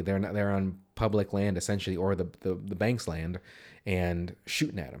property. They're on public land essentially, or the bank's land, and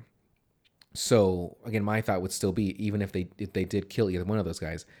shooting at them. So again, my thought would still be, even if they did kill either one of those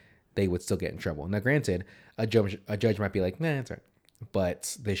guys, they would still get in trouble. Now, granted, a judge might be like, nah, it's all right,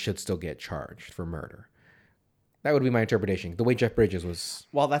 but they should still get charged for murder. That would be my interpretation. The way Jeff Bridges was.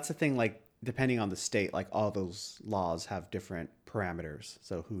 Well, that's the thing. Like, depending on the state, like, all those laws have different parameters.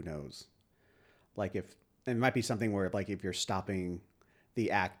 So who knows? Like, if it might be something where, like, if you're stopping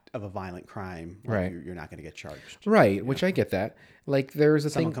the act of a violent crime, like, right, you're not going to get charged. Right, which I get that. Like,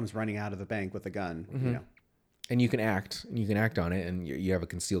 there's Someone comes running out of the bank with a gun, and you can act on it, and you have a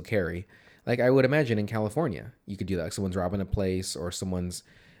concealed carry. Like, I would imagine in California, you could do that. Like, someone's robbing a place, or someone's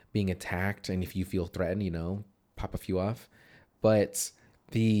being attacked, and if you feel threatened, pop a few off. But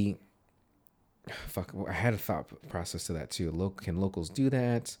I had a thought process to that too. Can locals do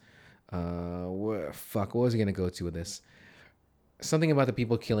that? What was he gonna go to with this? Something about the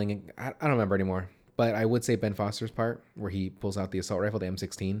people killing. I don't remember anymore. But I would say Ben Foster's part, where he pulls out the assault rifle, the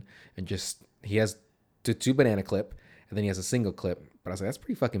M16, and he has the 2 banana clip, and then he has a single clip. But I was like, that's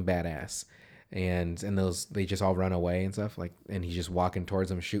pretty fucking badass. And they just all run away and stuff, like, and he's just walking towards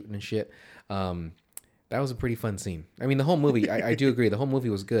them, shooting and shit. That was a pretty fun scene. I mean, the whole movie, I do agree, the whole movie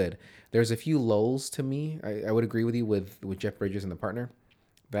was good. There's a few lulls to me. I would agree with you with Jeff Bridges and the partner.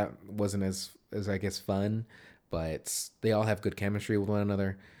 That wasn't as I guess fun, but they all have good chemistry with one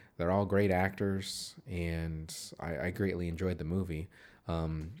another. They're all great actors, and I greatly enjoyed the movie.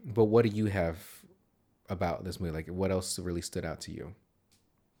 But what do you have about this movie? Like, what else really stood out to you?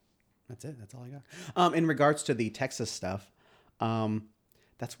 That's it. That's all I got. In regards to the Texas stuff,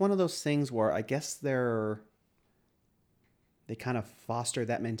 that's one of those things where I guess they kind of foster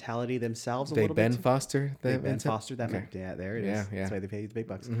that mentality themselves a little bit. Foster that Ben fostered that. Okay. Yeah, there it is. Yeah. That's why they pay the big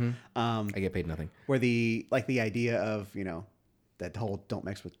bucks. Mm-hmm. I get paid nothing. Where the idea of, that whole don't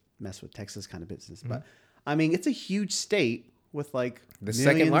mess with Texas kind of business. Mm-hmm. But I mean, it's a huge state with like the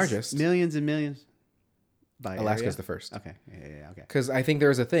second largest, millions and millions. By Alaska's area? The first. Okay. Yeah. Okay. Because I think there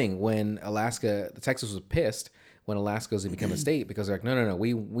was a thing when Texas was pissed when Alaska was to become a state, because they're like, no,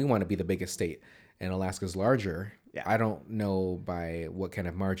 we want to be the biggest state, and Alaska's larger. Yeah. I don't know by what kind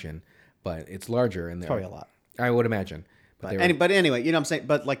of margin, but it's larger, and probably a lot. I would imagine. But anyway, you know what I'm saying?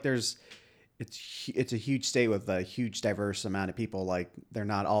 But like, it's a huge state with a huge diverse amount of people. Like, they're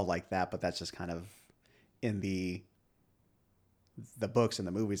not all like that, but that's just kind of in the books and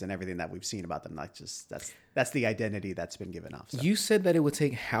the movies and everything that we've seen about them. Like, just that's the identity that's been given off. So. You said that it would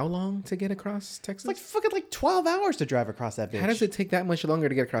take how long to get across Texas? It's like fucking 12 hours to drive across that bitch. How does it take that much longer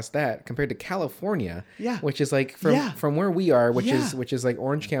to get across that compared to California? Yeah, which is like from where we are, which is like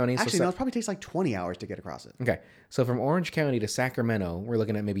Orange County. Actually, no, it probably takes like 20 hours to get across it. Okay, so from Orange County to Sacramento, we're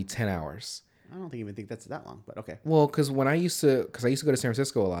looking at maybe 10 hours. I don't even think that's that long, but okay. Well, because I used to go to San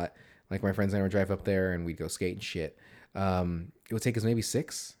Francisco a lot. Like, my friends and I would drive up there and we'd go skate and shit. It would take us maybe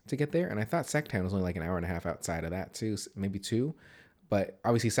 6 to get there, and I thought Sacktown was only like an hour and a half outside of that too, maybe 2. But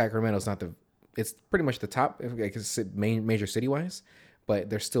obviously Sacramento's not it's pretty much the top, like, it's major city wise, but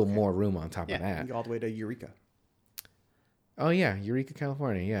there's still more room on top of that. You go all the way to Eureka. Oh yeah, Eureka,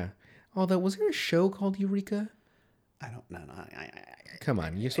 California. Yeah. Although, was there a show called Eureka? I don't know. Come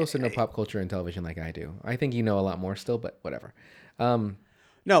on, you're supposed to know pop culture and television like I do. I think you know a lot more still, but whatever.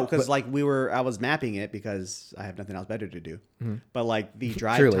 No, because like I was mapping it because I have nothing else better to do. Mm-hmm. But like the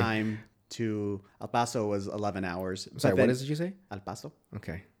drive time to El Paso was 11 hours. Sorry, what did you say? El Paso.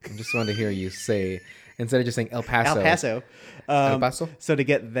 Okay, I just wanted to hear you say instead of just saying El Paso. El Paso. El Paso. So to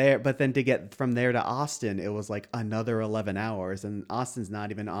get there, but then to get from there to Austin, it was like another 11 hours, and Austin's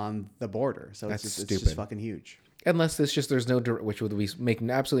not even on the border, so it's just fucking huge. Unless there's no which would make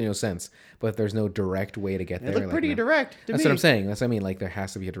absolutely no sense, but if there's no direct way to get there. It looked pretty direct to me. That's what I'm saying. That's what I mean. Like there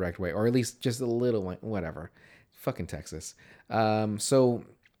has to be a direct way, or at least just a little, whatever. Fucking Texas. So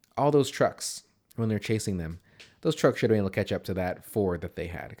all those trucks when they're chasing them, those trucks should have been able to catch up to that Ford that they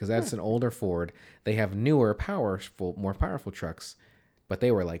had because that's an older Ford. They have newer, more powerful trucks, but they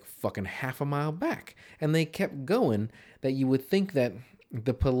were like fucking half a mile back, and they kept going. That you would think that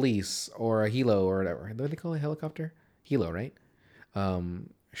the police or a helo or whatever, what do they call a helicopter? Helo, right?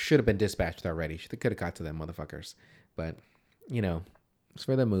 Should have been dispatched already. They could have got to them motherfuckers. But, you know, it's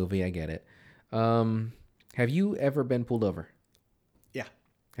for the movie. I get it. Have you ever been pulled over? Yeah.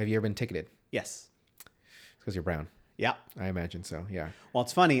 Have you ever been ticketed? Yes. It's because you're brown. Yeah. I imagine so, yeah. Well,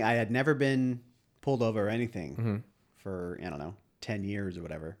 it's funny. I had never been pulled over or anything for, I don't know, 10 years or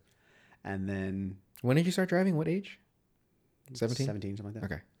whatever. And then... When did you start driving? What age? 17? 17, something like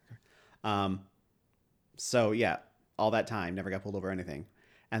that. Okay. So, yeah, all that time, never got pulled over or anything.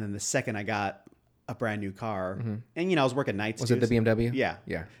 And then the second I got a brand new car, and, you know, I was working nights. Was it the BMW? Yeah.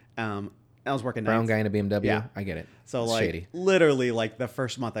 Yeah. I was working Brown nights. guy in a BMW? Yeah. I get it. So, it's like, shady. literally, like, the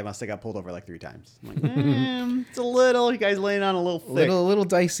first month, I must have got pulled over, like, 3 times. I'm like, it's a little, you guys laying on a little thick. Little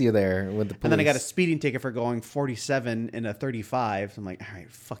dicey there with the police. And then I got a speeding ticket for going 47 in a 35. So I'm like, all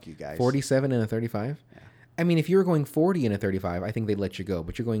right, fuck you guys. 47 in a 35? Yeah. I mean, if you were going 40 in a 35, I think they'd let you go.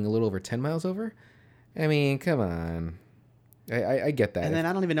 But you're going a little over 10 miles over? I mean, come on. I get that. And then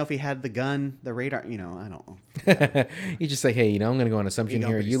I don't even know if he had the gun, the radar. You know, I don't know. You just say, hey, you know, I'm going to go on assumption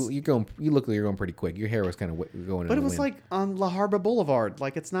here. You look like you're going pretty quick. Your hair was kind of going. But it was like on La Habra Boulevard.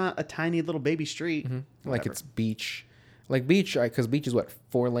 Like it's not a tiny little baby street. Like it's beach. Like beach, because beach is what,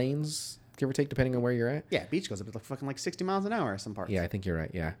 4 lanes, give or take, depending on where you're at. Yeah, beach goes up to fucking like 60 miles an hour some parts. Yeah, I think you're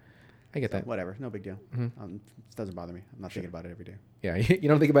right. Yeah. I get that. Whatever. No big deal. It doesn't bother me. I'm not thinking about it every day. Yeah, you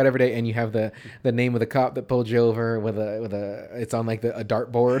don't think about it every day, and you have the name of the cop that pulled you over with a it's on like a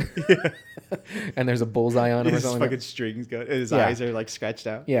dartboard, and there's a bullseye on him or His something. fucking strings go. His eyes are like scratched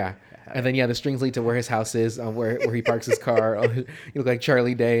out. Yeah, and then the strings lead to where his house is, where he parks his car. You look like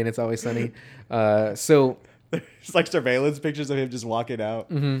Charlie Day, and It's Always Sunny. So. It's like surveillance pictures of him just walking out.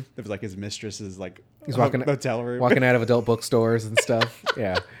 There was like his mistress's like he's walking hotel room, walking out of adult bookstores and stuff.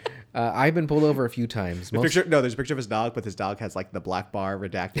 Yeah. I've been pulled over a few times. There's a picture of his dog, but his dog has like the black bar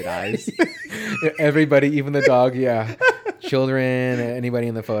redacted eyes. Everybody, even the dog, yeah. Children, anybody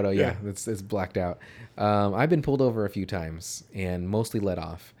in the photo, yeah. It's blacked out. I've been pulled over a few times and mostly let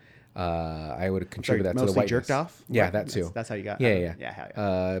off. I would contribute that to the whiteness. Jerked off? Yeah, that too. That's how you got.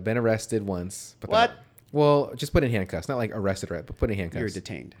 Yeah. Been arrested once. But what? Well, just put in handcuffs. Not like arrested, right? But put in handcuffs. You were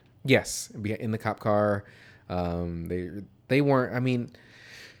detained. Yes, in the cop car. They weren't. I mean,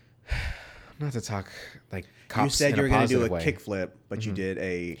 not to talk like cops. You said you were going to do a way. kickflip, but you did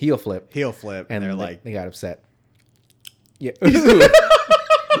a heel flip, and they're like, they got upset. Yeah. I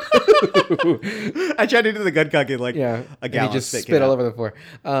tried to do the gun cocking like a gallon. And he just spit all over the floor.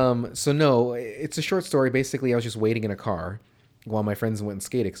 So no, it's a short story. Basically, I was just waiting in a car while my friends went and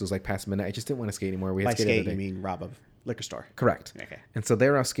skated because it was like past midnight. I just didn't want to skate anymore. We had by skated skate, you mean rob a liquor store? Correct. Okay. And so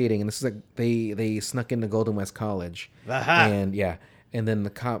they were out skating, and this is like they snuck into Golden West College, and and then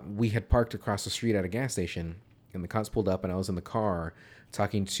we had parked across the street at a gas station, and the cops pulled up, and I was in the car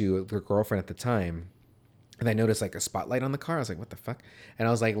talking to their girlfriend at the time, and I noticed like a spotlight on the car. I was like, what the fuck? And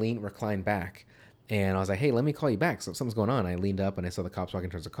I was like reclined back, and I was like, hey, let me call you back. So something's going on. I leaned up and I saw the cops walking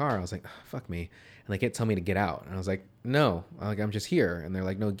towards the car. I was like, oh, fuck me. And they kept telling me to get out. And I was like, no, I'm just here. And they're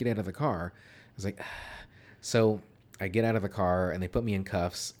like, no, get out of the car. I was like, so I get out of the car and they put me in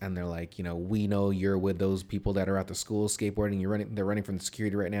cuffs and they're like, you know, we know you're with those people that are at the school skateboarding. They're running from the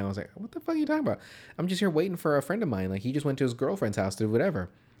security right now. I was like, what the fuck are you talking about? I'm just here waiting for a friend of mine. Like he just went to his girlfriend's house to do whatever.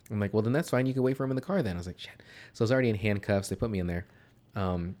 I'm like, well, then that's fine. You can wait for him in the car then. I was like, shit. So I was already in handcuffs. They put me in there.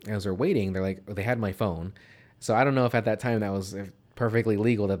 As they're waiting, they're like, they had my phone. So I don't know if at that time that was perfectly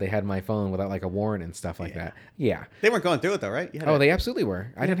legal that they had my phone without like a warrant and stuff like that. Yeah. They weren't going through it though, right? They absolutely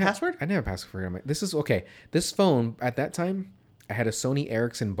were. I didn't have password? I didn't have a password on my. This is okay. This phone at that time, I had a Sony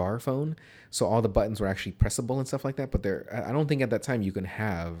Ericsson bar phone, so all the buttons were actually pressable and stuff like that. But I don't think at that time you can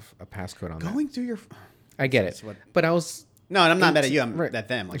have a passcode on that. Going through your. I get it, but I was No, and I'm not mad at you. I'm right. at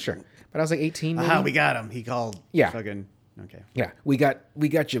them. Like, Sure. But I was like 18. Maybe? Aha, we got him. He called. Yeah. Fucking. Okay. Yeah, we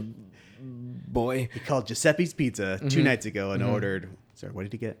got you, boy. He called Giuseppe's Pizza 2 nights ago and ordered. Sorry, what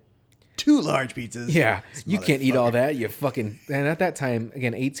did he get? 2 large pizzas. Yeah, This you can't eat all motherfucker. that. You fucking. And at that time,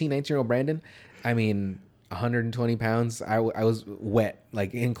 again, 18, 19-year-old Brandon, I mean, 120 pounds. I was wet,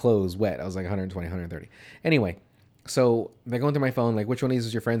 like in clothes, wet. I was like 120, 130. Anyway, so they're going through my phone, like, which one of these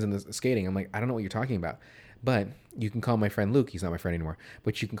is your friends in the skating? I'm like, I don't know what you're talking about. But you can call my friend Luke. He's not my friend anymore.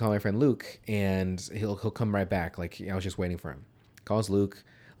 But you can call my friend Luke, and he'll come right back. Like, I was just waiting for him. Calls Luke.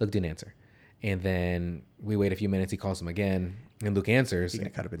 Luke didn't answer. And then we wait a few minutes. He calls him again, and Luke answers. He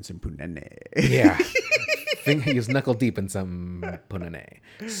got caught up in some punene. Yeah. He was knuckle deep in some punane.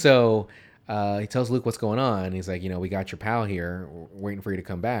 So he tells Luke what's going on. He's like, we got your pal here. We're waiting for you to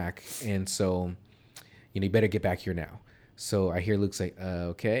come back. And so, you better get back here now. So I hear Luke say,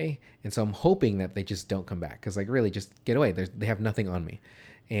 okay. And so I'm hoping that they just don't come back. Because, like, really, just get away. They have nothing on me.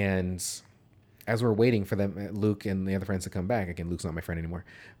 And as we're waiting for them, Luke and the other friends to come back, again, Luke's not my friend anymore.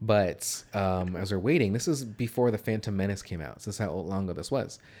 But as we're waiting, this is before the Phantom Menace came out. So this is how long ago this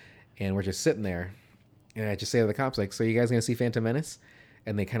was. And we're just sitting there. And I just say to the cops, like, so you guys going to see Phantom Menace?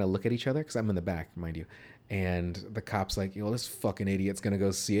 And they kind of look at each other, because I'm in the back, mind you. And the cop's like, this fucking idiot's going to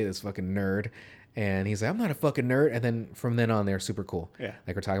go see it, this fucking nerd. And he's like, I'm not a fucking nerd. And then from then on, they're super cool. Yeah.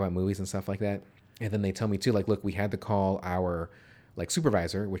 Like, we're talking about movies and stuff like that. And then they tell me, too, like, look, we had to call our, like,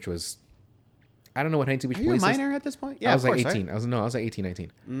 supervisor, which was, I don't know what Huntington Beach Are you a Police is. minor at this point? Yeah, I was of like course, 18. right? I was like 18,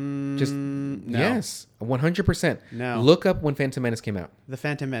 19. Just, no. yes, 100%. No. Look up when Phantom Menace came out. The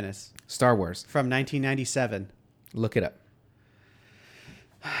Phantom Menace Star Wars. from 1997. Look it up.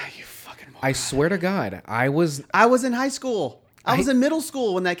 You fucking moron. I swear to God, I was in high school. I was in middle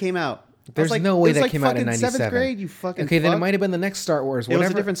school when that came out. There's no way it was that like came out in fucking 97. 7th grade, you fucking okay, then it fuck. might have been the next Star Wars. It Whatever.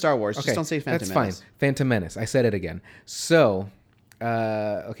 was a different Star Wars. Okay, Just don't say Phantom that's Menace. fine. Phantom Menace. I said it again. So,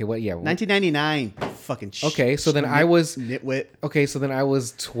 okay, what? Yeah. 1999. Fucking Okay, so then I was. nitwit. Okay, so then I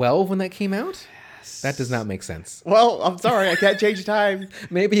was 12 when that came out. That does not make sense. Well, I'm sorry, I can't change time.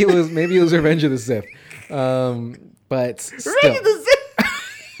 Maybe it was Revenge of the Sith. But still. Revenge of the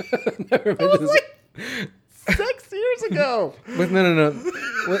Sith. Not Revenge of the Sith. 6 years ago. But no.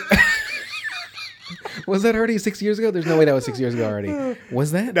 What? Was that already 6 years ago? There's no way that was 6 years ago already.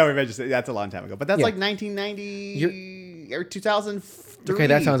 Was that? No, Revenge of the Sith. That's a long time ago. But that's Yeah. like 1990 or 2003. Okay,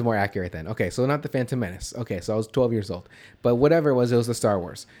 that sounds more accurate then. Okay, so not the Phantom Menace. Okay, so I was 12 years old. But whatever it was the Star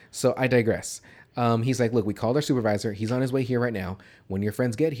Wars. So I digress. He's like, look, we called our supervisor. He's on his way here right now. When your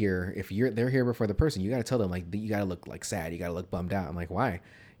friends get here, if they're here before the person, you got to tell them, like, you got to look, like, sad. You got to look bummed out. I'm like, why?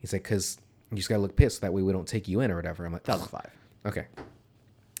 He's like, because you just got to look pissed. That way we don't take you in or whatever. I'm like, 2005. okay.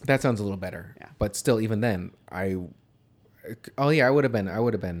 That sounds a little better. Yeah. But still, even then, I would have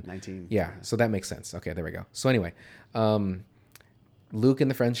been 19. Yeah. So that makes sense. Okay, there we go. So anyway, Luke and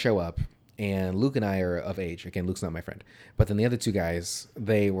the friends show up, and Luke and I are of age. Again, Luke's not my friend. But then the other two guys,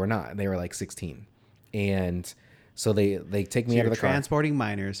 they were not. They were like 16. And so they take me out of the car. Transporting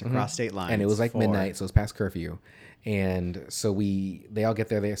minors across state lines. And it was like midnight, so it was past curfew. And so they all get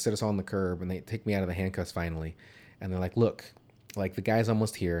there. They sit us all on the curb, and they take me out of the handcuffs finally. And they're like, look, like, the guy's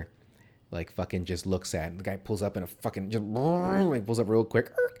almost here. Like, fucking just look sad. The guy pulls up in a fucking, just, like, pulls up real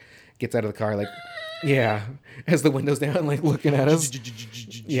quick. Gets out of the car, like, yeah. Has the windows down, like, looking at us.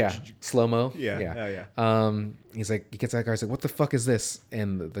 Yeah. Slow-mo. Yeah. He's like, he gets out of the car. He's like, what the fuck is this?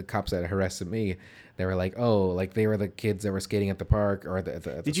 And the cops that arrested me, they were like, oh, like, they were the kids that were skating at the park or at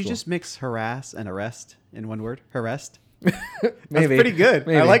the Did you school. just mix harass and arrest in one word? Harassed? Maybe. That's pretty good.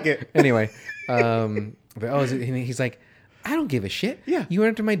 I like it. Anyway, he's like, I don't give a shit. Yeah. You went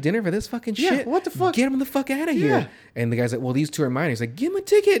after my dinner for this fucking Yeah, shit. what the fuck? Get him the fuck out of Yeah. here. And the guy's like, well, these two are mine. He's like, give him a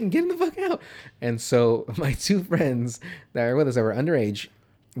ticket and get him the fuck out. And so my two friends that are with us that were underage,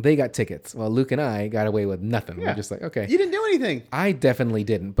 they got tickets. Well, Luke and I got away with nothing. Yeah. We're just like, okay. You didn't do anything. I definitely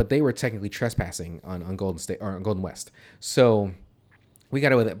didn't, but they were technically trespassing on Golden State or on Golden West. So we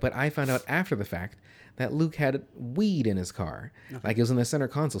got away with it. But I found out after the fact that Luke had weed in his car. Okay. Like, it was in the center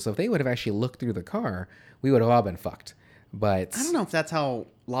console. So if they would have actually looked through the car, we would have all been fucked. But I don't know if that's how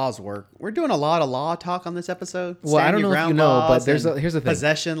laws work. We're doing a lot of law talk on this episode. well, I don't know if you know, but here's the thing.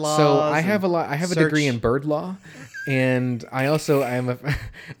 Possession laws. So I have I have a degree in bird law, and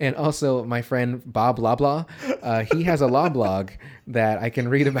and also my friend Bob Loblaw, he has a law blog that I can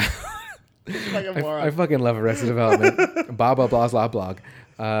read about. Like a moron. I fucking love Arrested Development. Bob Loblaw's law blog,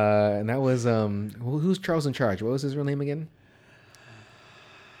 and that was who's Charles in Charge? What was his real name again?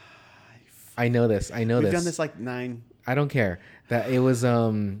 I know this. We've done this like 9. I don't care. That it was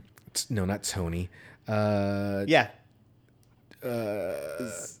no, not Tony. Yeah.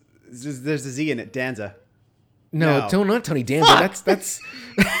 There's a Z in it. Danza. No, not Tony Danza. That's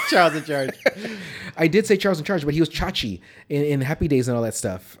Charles in Charge. I did say Charles in Charge, but he was Chachi in Happy Days and all that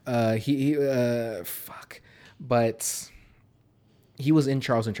stuff. But he was in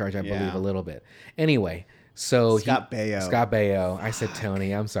Charles in Charge, I believe, a little bit. Anyway, so Scott Baio. I said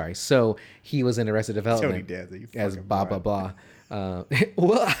Tony. I'm sorry. So he was in Arrested Development Tony Danza, as blah blah blah.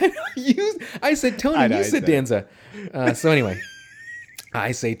 Well, I said Tony. You said Danza. So anyway,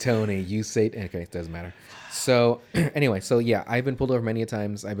 I say Tony. You say okay. It doesn't matter. So anyway, so yeah, I've been pulled over many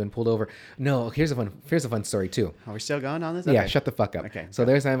times. I've been pulled over. No, here's a fun story too. Are we still going on this? Yeah, shut the fuck up. Okay. So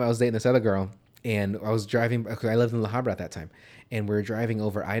there's a time I was dating this other girl, and I was driving because I lived in La Habra at that time, and we were driving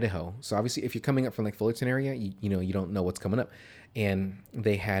over Idaho. So obviously, if you're coming up from like Fullerton area, you know you don't know what's coming up, and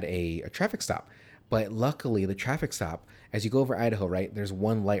they had a traffic stop, but luckily the traffic stop, as you go over Idaho, right, there's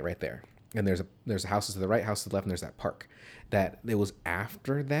one light right there, and there's houses to the right, house to the left, and there's that park. That it was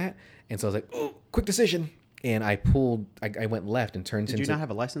after that, and so I was like, oh, quick decision. And I went left and turned into... Did you not have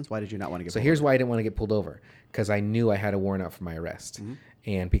a license? Why did you not want to get pulled over? So here's why I didn't want to get pulled over. Because I knew I had a warrant out for my arrest. Mm-hmm.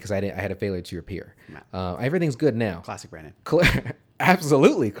 And because I had a failure to appear. Everything's good now. Classic Brandon.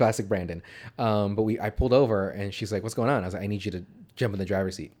 Absolutely classic Brandon. But I pulled over and she's like, what's going on? I was like, I need you to jump in the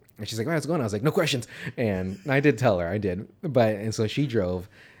driver's seat. And she's like, what's going on? I was like, no questions. And I did tell her, I did. And so she drove.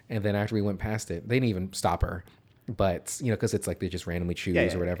 And then after we went past it, they didn't even stop her. But, you know, because it's like they just randomly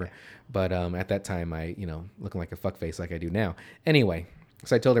choose or whatever. Yeah. But at that time, I, you know, looking like a fuckface like I do now. Anyway,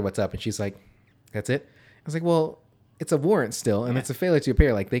 so I told her what's up, and she's like, that's it? I was like, well, it's a warrant still, and it's a failure to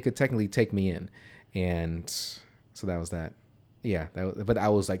appear. Like, they could technically take me in. And so that was that. Yeah, but I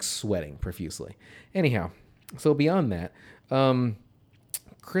was, like, sweating profusely. Anyhow, so beyond that,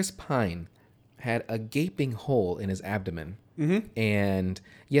 Chris Pine had a gaping hole in his abdomen. Mm-hmm. And,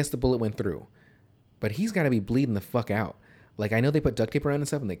 yes, the bullet went through. But he's got to be bleeding the fuck out. Like, I know they put duct tape around and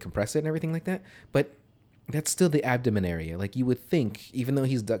stuff and they compress it and everything like that, but that's still the abdomen area. Like, you would think, even though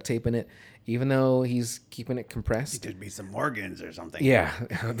he's duct taping it, even though he's keeping it compressed. There'd be some organs or something. Yeah.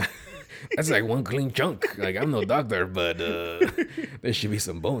 That's like one clean chunk. Like, I'm no doctor, but there should be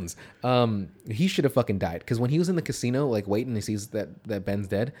some bones. He should have fucking died. Because when he was in the casino, like, waiting, he sees that Ben's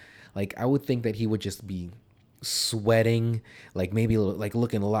dead. Like, I would think that he would just be sweating, like maybe like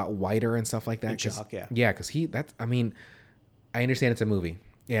looking a lot whiter and stuff like that. Because I understand it's a movie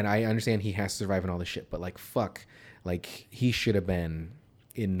and I understand he has to survive and all this shit, but like fuck, like he should have been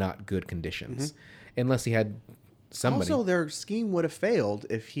in not good conditions, unless he had somebody. Also, their scheme would have failed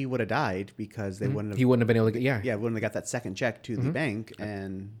if he would have died because they wouldn't have. He wouldn't have been able to get wouldn't have got that second check to the bank,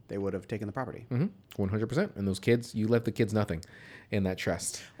 and they would have taken the property. 100%. And those kids, you left the kids nothing in that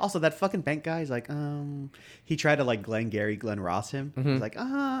trust. Also, that fucking bank guy is like, he tried to like Glenn Ross him. He's like,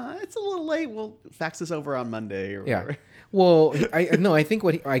 it's a little late. We'll fax this over on Monday or whatever. Yeah. Well, I think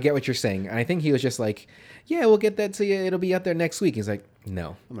I get what you're saying. And I think he was just like, yeah, we'll get that to you. It'll be out there next week. He's like,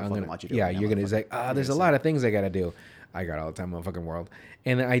 no, I'm gonna watch you do it. Yeah, you're gonna. He's like, there's a lot of things I gotta do. I got all the time in the fucking world.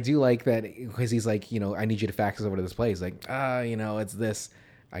 And I do like that because he's like, you know, I need you to fax this over to this place. Like, you know, it's this.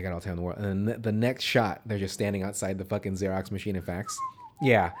 I got all the time in the world. And then the next shot, they're just standing outside the fucking Xerox machine and fax.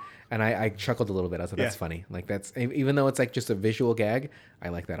 Yeah. And I chuckled a little bit. I was like, that's funny. Like, that's, even though it's like just a visual gag, I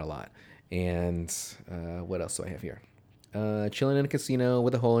like that a lot. And what else do I have here? Chilling in a casino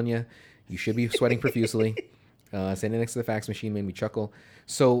with a hole in you. You should be sweating profusely. Standing next to the fax machine made me chuckle.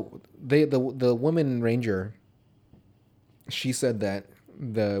 So the woman ranger, she said that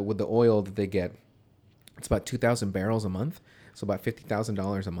with the oil that they get, it's about 2,000 barrels a month. So about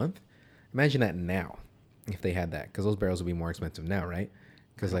 $50,000 a month. Imagine that now, if they had that, because those barrels would be more expensive now, right?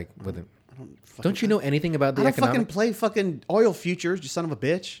 Because like don't you know anything about the economic? I don't fucking play fucking oil futures, you son of a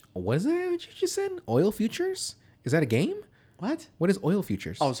bitch. Was that what you just said? Oil futures? Is that a game? What? What is oil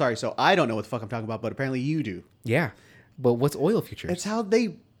futures? Oh, sorry. So I don't know what the fuck I'm talking about, but apparently you do. Yeah, but what's oil futures? It's how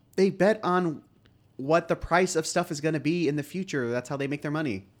they bet on what the price of stuff is going to be in the future. That's how they make their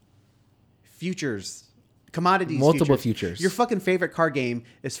money. Futures. Commodities. Multiple futures. Your fucking favorite card game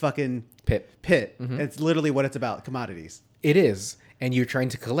is fucking Pit. Mm-hmm. It's literally what it's about. Commodities. It is. And you're trying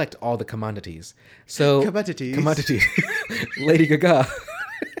to collect all the commodities. So commodities. Lady Gaga.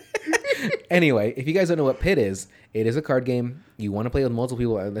 Anyway, if you guys don't know what Pit is, it is a card game. You want to play with multiple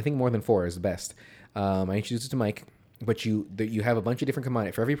people. I think more than 4 is the best. I introduced it to Mike, but you have a bunch of different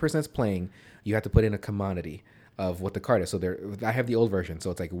commodities. For every person that's playing, you have to put in a commodity of what the card is. So I have the old version.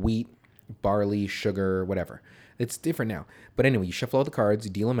 So it's like wheat, barley, sugar, whatever. It's different now. But anyway, you shuffle all the cards,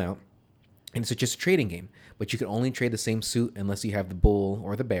 you deal them out, and it's just a trading game. But you can only trade the same suit unless you have the bull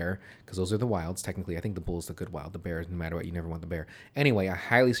or the bear, because those are the wilds. Technically, I think the bull is the good wild. The bear is no matter what, you never want the bear. Anyway, I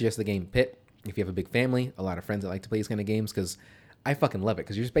highly suggest the game Pit if you have a big family, a lot of friends that like to play these kind of games, because I fucking love it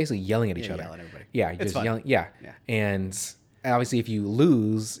because you're just basically yelling at each other. Yell at everybody. Yeah, you're It's just fun. yelling. Yeah. Yeah. And obviously, if you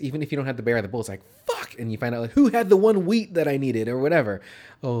lose, even if you don't have the bear or the bull, it's like fuck, and you find out like who had the one wheat that I needed or whatever.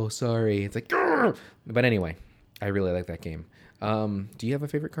 Oh, sorry. It's like, grr. But anyway, I really like that game. Do you have a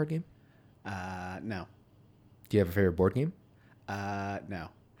favorite card game? No. Do you have a favorite board game? No.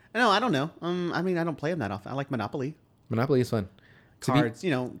 No, I don't know. I mean, I don't play them that often. I like Monopoly. Monopoly is fun. Cards,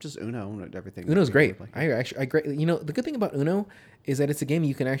 just Uno and everything. Uno's great. I great. The good thing about Uno is that it's a game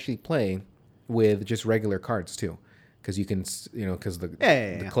you can actually play with just regular cards too, because you can, because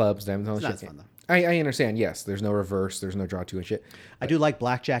the clubs, diamonds, all that shit. That's fun though. I understand. Yes, there's no reverse, there's no draw two and shit. I do like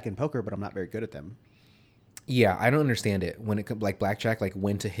blackjack and poker, but I'm not very good at them. Yeah, I don't understand it when it comes like blackjack, like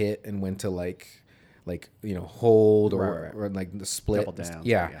when to hit and when to hold or like the split. Double down.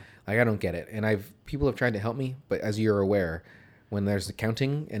 Yeah, like I don't get it. And people have tried to help me, but as you're aware, when there's the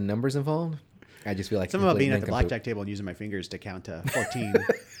counting and numbers involved, I just feel like something about being at the blackjack table and using my fingers to count to 14.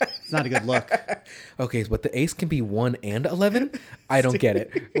 It's not a good look. Okay, but the ace can be 1 and 11. I don't get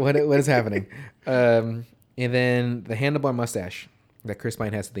it. What is happening? And then the handlebar mustache that Chris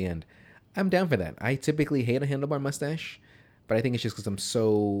Pine has at the end. I'm down for that. I typically hate a handlebar mustache, but I think it's just because I'm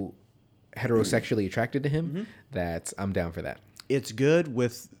so heterosexually attracted to him that I'm down for that. It's good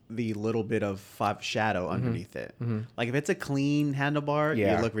with the little bit of shadow underneath it. Like if it's a clean handlebar,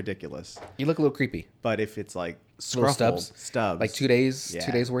 you look ridiculous. You look a little creepy. But if it's like little stubs, like 2 days,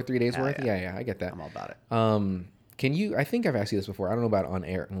 2 days worth, 3 days worth. Yeah, I get that. I'm all about it. Can you? I think I've asked you this before. I don't know about on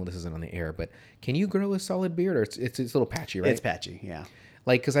air. Well, this isn't on the air, but can you grow a solid beard, or it's a little patchy, right? It's patchy, yeah.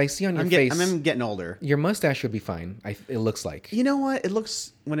 Like, because I see on your face, I'm getting older. Your mustache should be fine. It looks like. You know what? It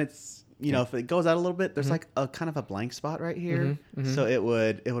looks when it's if it goes out a little bit, there's like a kind of a blank spot right here, so it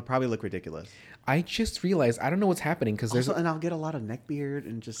would probably look ridiculous. I just realized I don't know what's happening because and I'll get a lot of neck beard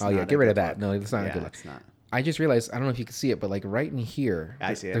and just. Oh yeah, get rid of that. No, it's not a good look. It's not. I just realized I don't know if you can see it, but like right in here,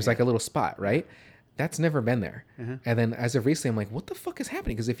 I see it, there's like a little spot, right? That's never been there. And then as of recently, I'm like, what the fuck is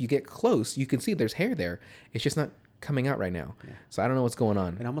happening? Because if you get close, you can see there's hair there. It's just not coming out right now. So I don't know what's going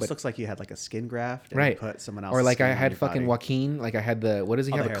on. It almost looks like you had like a skin graft and right. put someone else. Or like I had fucking Joaquin, like I had what does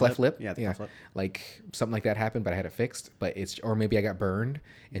he have? A cleft lip? Yeah, the cleft lip. Like something like that happened, but I had it fixed. But or maybe I got burned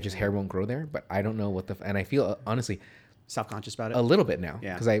and just hair won't grow there. But I don't know and I feel honestly self-conscious about it a little bit now.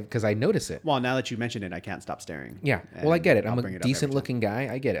 Yeah, because I notice it. Well, now that you mention it, I can't stop staring. Yeah, well, I get it. I'm a decent looking guy.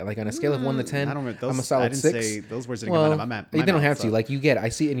 I get it. Like on a scale of 1 to 10, I'm a solid 6. Say those words didn't come out of my mouth. They don't have to. Like you get it. I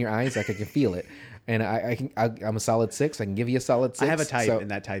see it in your eyes. Like I can feel it. And I'm a solid 6. I can give you a solid 6. I have a type,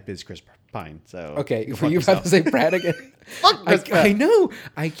 and that type is Chris Pine. So okay, were you about to say Pratt again? I know.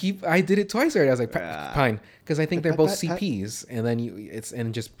 I did it twice already. I was like Pine because I think they're both CPs, and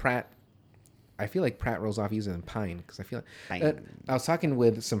then just Pratt. I feel like Pratt rolls off easier than Pine because I feel like I was talking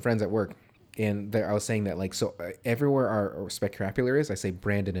with some friends at work, and I was saying that everywhere our spectacular is, I say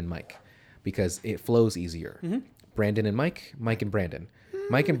Brandon and Mike because it flows easier. Brandon and Mike and Brandon.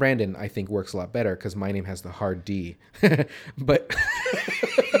 Mike and Brandon, I think, works a lot better because my name has the hard D. But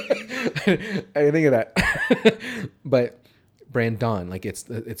I didn't think of that. But Brandon, like it's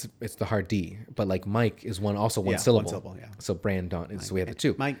the hard D. But like Mike is one syllable. One syllable, yeah. So Brandon. So we have the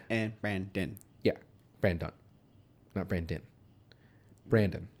two. Mike and Brandon. Yeah, Brandon, not Brandon.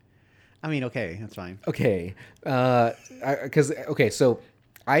 Brandon. I mean, okay, that's fine. Okay, so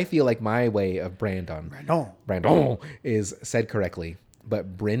I feel like my way of Brandon is said correctly.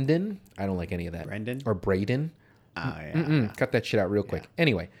 But Brendan, I don't like any of that. Brendan? Or Braden. Oh, yeah. Cut that shit out real quick.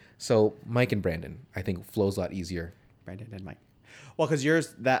 Anyway, so Mike and Brandon, I think flows a lot easier. Brandon and Mike. Well, because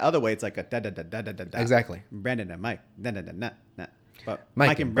yours, that other way, it's like a da-da-da-da-da-da. Exactly. Brandon and Mike. Da-da-da-da-da. But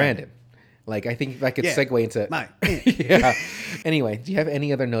Mike and Brandon. Like, I think that could segue into... Mike. Yeah. Anyway, do you have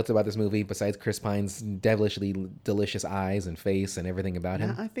any other notes about this movie besides Chris Pine's devilishly delicious eyes and face and everything about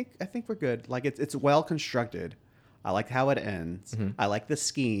him? I think we're good. Like, it's well constructed. I like how it ends. I like the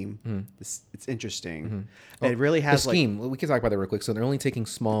scheme. It's interesting. It really has the scheme. We can talk about that real quick. So they're only taking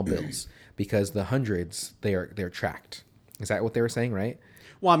small bills because the hundreds they're tracked. Is that what they were saying, right?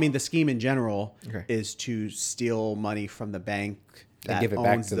 Well, I mean, the scheme in general is to steal money from the bank that give it owns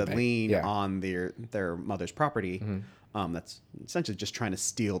back to the the bank. lien on their mother's property. That's essentially just trying to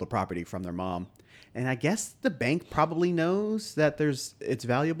steal the property from their mom. And I guess the bank probably knows that it's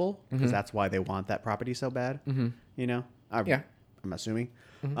valuable because that's why they want that property so bad. You know, I'm assuming.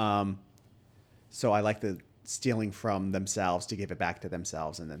 So I like the stealing from themselves to give it back to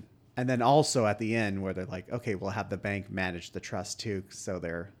themselves, and then also at the end where they're like, okay, we'll have the bank manage the trust too. So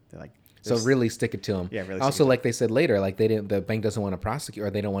they're like, so really stick it to them. Yeah, really. Also, like they said later, like the bank doesn't want to prosecute or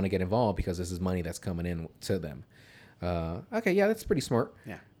they don't want to get involved because this is money that's coming in to them. Okay, yeah, that's pretty smart.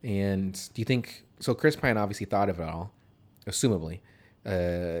 Yeah. And do you think so? Chris Pine obviously thought of it all, assumably.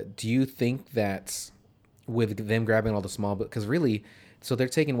 Do you think that with them grabbing all the small, because really, so they're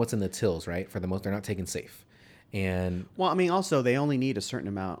taking what's in the tills, right? For the most, they're not taking safe. And well, I mean, also they only need a certain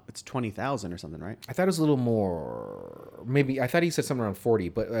amount. It's 20,000 or something, right? I thought it was a little more. Maybe I thought he said something around 40,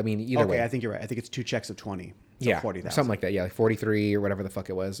 but I mean, either way, I think you're right. I think it's 2 checks of 20. So yeah, 40,000. something like that. Yeah, like 43 or whatever the fuck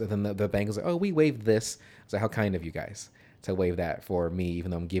it was. And then the bank was like, "Oh, we waived this." I was like, "How kind of you guys to waive that for me,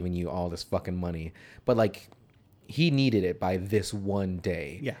 even though I'm giving you all this fucking money." But like, he needed it by this one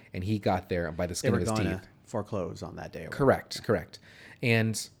day. Yeah, and he got there by the skin of his teeth. They were going to foreclose on that day. Correct.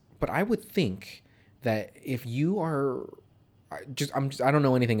 And but I would think that if you are I don't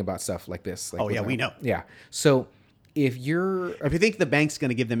know anything about stuff like this. Like, we know. Yeah. So if you think the bank's going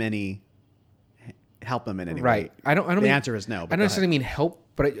to give them any help them in any right. way, I don't the mean, answer is no. I don't necessarily mean help,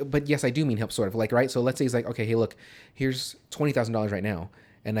 but yes, I do mean help, sort of. Like, right. So let's say he's like, okay, hey, look, here's $20,000 right now,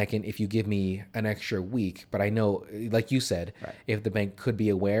 and I can, if you give me an extra week, but I know, like you said, right, if the bank could be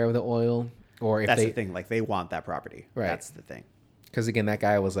aware of the oil, or if that's the thing, like they want that property. Right. That's the thing. Because again, that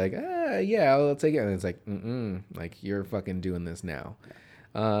guy was like, yeah, I'll take it. And it's like, like you're fucking doing this now.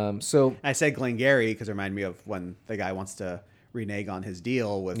 Yeah. So I said Glengarry because it reminded me of when the guy wants to renege on his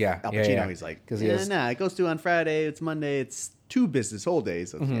deal with Al Pacino. Yeah. He's like, it goes through on Friday. It's Monday. It's 2 business whole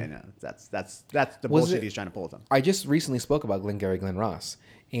days. So that's the bullshit he's trying to pull with him. I just recently spoke about Glengarry Glen Ross,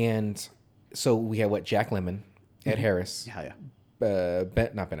 and so we had Jack Lemmon, Ed Harris, not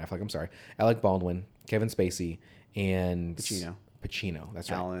Ben Affleck. I'm sorry, Alec Baldwin, Kevin Spacey, and Pacino,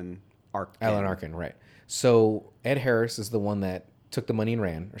 that's right. Alan Arkin, right. So Ed Harris is the one that took the money and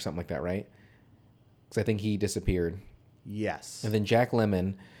ran, or something like that, right? Because I think he disappeared. Yes. And then Jack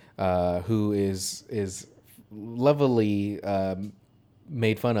Lemmon, who is lovely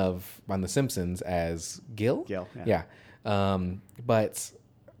made fun of on The Simpsons as Gil. Yeah. But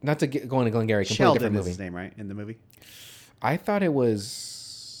not to go into Glengarry, completely Sheldon different movie. Is his name, right, in the movie? I thought it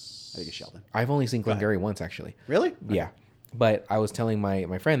was... I think it's Sheldon. I've only seen Glengarry once, actually. Really? Yeah. But I was telling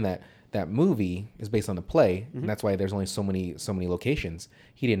my friend that movie is based on the play, and that's why there's only so many locations.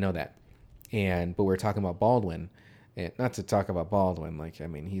 He didn't know that. But we were talking about Baldwin, and not to talk about Baldwin, like, I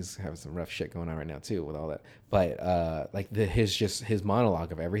mean, he's having some rough shit going on right now too with all that. But like his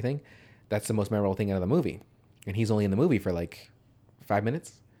monologue of everything, that's the most memorable thing out of the movie. And he's only in the movie for like 5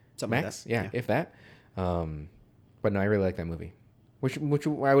 minutes, something max. Like that. Yeah, if that. But no, I really like that movie. Which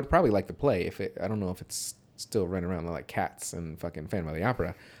I would probably like to play if it. I don't know if it's still running around like Cats and fucking Phantom of the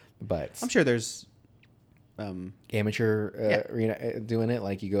Opera, but I'm sure there's amateur arena doing it.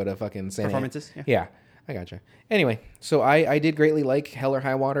 Like you go to fucking performances. Yeah, I gotcha. Anyway, so I did greatly like Hell or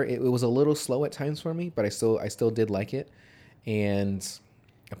High Water. It was a little slow at times for me, but I still did like it. And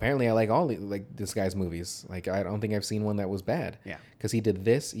apparently, I like all this guy's movies. Like I don't think I've seen one that was bad. Yeah, because he did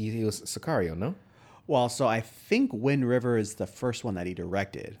this. He was Sicario, no? Well, so I think Wind River is the first one that he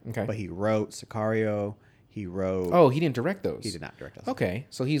directed. Okay, but he wrote Sicario. He wrote. Oh, he didn't direct those. He did not direct those. Okay,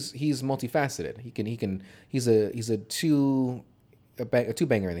 so he's multifaceted. He's a two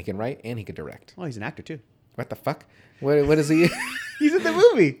banger. And he can write and he can direct. Well, he's an actor too. What the fuck? What is he? He's in the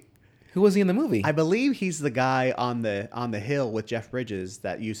movie. Who was he in the movie? I believe he's the guy on the hill with Jeff Bridges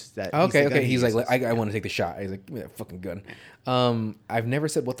that used that. Okay. He's like, I want to take the shot. He's like, give me that fucking gun. I've never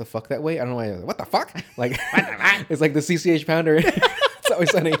said what the fuck that way. I don't know why. What the fuck? Like, it's like the CCH Pounder. It's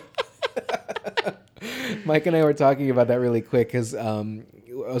always funny. Mike and I were talking about that really quick because I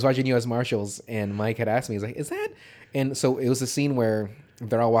was watching U.S. Marshals and Mike had asked me, he's like, is that? And so it was a scene where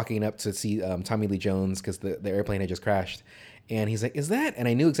they're all walking up to see Tommy Lee Jones because the airplane had just crashed. And he's like, is that? And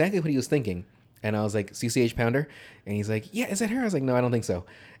I knew exactly what he was thinking. And I was like, CCH Pounder? And he's like, yeah, is that her? I was like, no, I don't think so.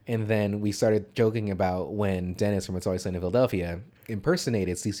 And then we started joking about when Dennis from It's Always Sunny in Philadelphia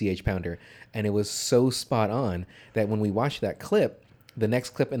impersonated CCH Pounder. And it was so spot on that when we watched that clip, the next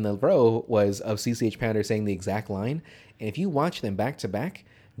clip in the row was of CCH Pounder saying the exact line. And if you watch them back to back,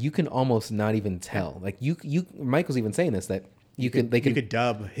 you can almost not even tell. Like you Mike was even saying this, that you could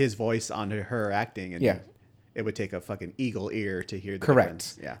dub his voice onto her acting, and yeah, it would take a fucking eagle ear to hear the correct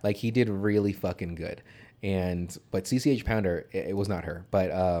difference. Yeah, like he did really fucking good. But CCH Pounder, it was not her,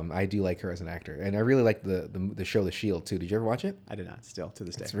 but I do like her as an actor, and I really like the show The Shield too. Did you ever watch it? I did not. Still to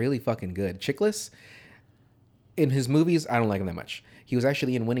this day, it's really fucking good. Chickless. In his movies, I don't like him that much. He was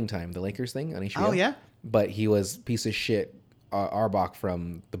actually in Winning Time, the Lakers thing on HBO. Oh yeah, but he was piece of shit Arbach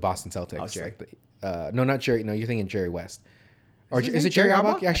from the Boston Celtics. Oh, Jerry. No, not Jerry. No, you're thinking Jerry West. Or is it Jerry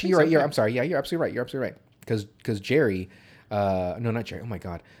Arbach? Actually, you're right. I'm sorry. Yeah, you're absolutely right. Because Jerry, no, not Jerry. Oh my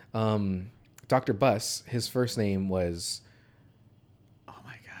God. Dr. Buss, his first name was. Oh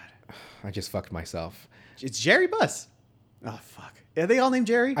my God. I just fucked myself. It's Jerry Buss. Oh fuck! Are they all named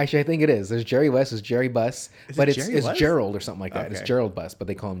Jerry? Actually, I think it is. There's Jerry West, there's Jerry Buss, but it's West? Gerald or something like that. Okay. It's Gerald Buss, but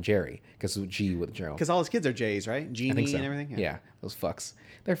they call him Jerry because G with Gerald. Because all his kids are J's, right? I Genie think so. and everything. Yeah, those fucks.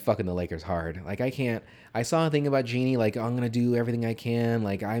 They're fucking the Lakers hard. Like, I can't. I saw a thing about Genie. Like, I'm gonna do everything I can.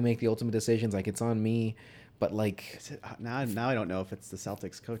 Like, I make the ultimate decisions. Like, it's on me. But like, Now I don't know if it's the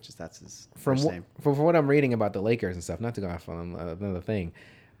Celtics coach. That's his from first name. from what I'm reading about the Lakers and stuff. Not to go off on another thing,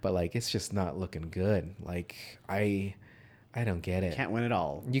 but like, it's just not looking good. Like, I don't get it. Can't win it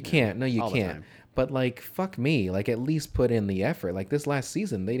all. You can't. No, you all the can't. time. But like, fuck me. Like, at least put in the effort. Like, this last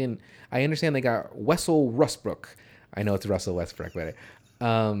season, they didn't. I understand they got Wessel Westbrook. I know it's Russell Westbrook, but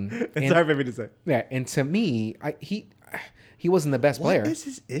It's hard for me to say. yeah. And to me, he wasn't the best player. What is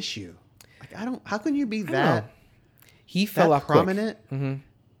his issue? Like, I don't. How can you be I don't that know. He fell off quick. prominent,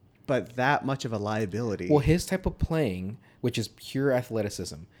 but that much of a liability? Well, his type of playing, which is pure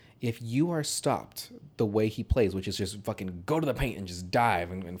athleticism, if you are stopped the way he plays, which is just fucking go to the paint and just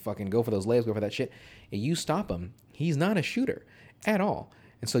dive and fucking go for those layups, go for that shit, and you stop him, he's not a shooter at all.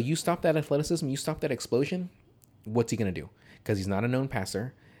 And so you stop that athleticism, you stop that explosion, what's he going to do? Because he's not a known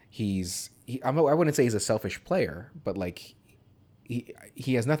passer. I wouldn't say he's a selfish player, but like,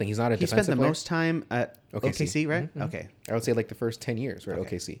 he has nothing. He's not a he defensive spent the player. most time at OKC, right? Mm-hmm. Okay. I would say like the first 10 years, right?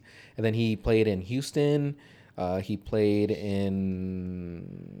 Okay. OKC. And then he played in Houston. He played he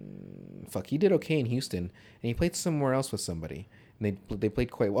did okay in Houston. And he played somewhere else with somebody. And they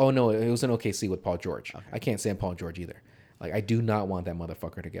played quite well. Oh, no, it was in OKC with Paul George. Okay. I can't stand Paul George either. Like, I do not want that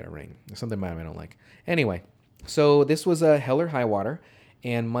motherfucker to get a ring. There's something about him I don't like. Anyway, so this was a Hell or High Water.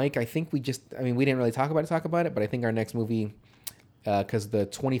 And Mike, I think we didn't really talk about it, but I think our next movie... because the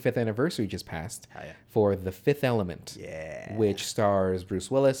 25th anniversary just passed for The Fifth Element, which stars Bruce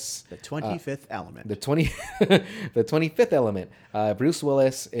Willis. The 25th Element. The 25th Element. Bruce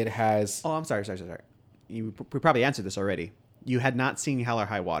Willis. It has. Oh, I'm sorry. We probably answered this already. You had not seen Hell or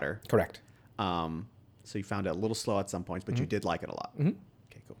High Water. Correct. So you found it a little slow at some points, but you did like it a lot. Mm-hmm.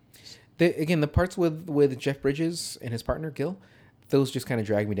 Okay, cool. The parts with Jeff Bridges and his partner Gil, those just kind of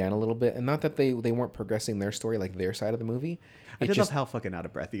dragged me down a little bit. And not that they weren't progressing their story, like their side of the movie. I did love how fucking out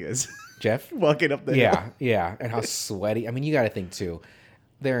of breath he is. Jeff? Walking up the hill. Yeah. And how sweaty. I mean, you got to think, too.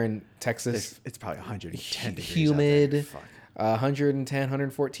 They're in Texas. It's probably 110 degrees humid, out there. 110,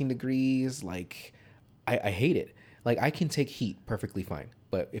 114 degrees. Like, I hate it. Like, I can take heat perfectly fine.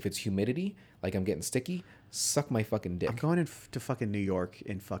 But if it's humidity, like I'm getting sticky, suck my fucking dick. I'm going to fucking New York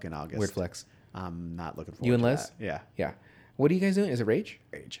in fucking August. Weird flex. I'm not looking forward You and to Les? that. Yeah. Yeah. What are you guys doing? Is it Rage?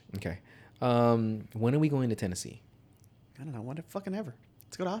 Rage. Okay. When are we going to Tennessee? I don't know. When fucking ever.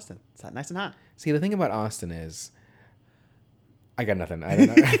 Let's go to Austin. It's nice and hot. See, the thing about Austin is, I got nothing. I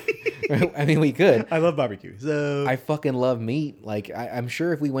don't know. I mean, we could. I love barbecue. So I fucking love meat. Like, I'm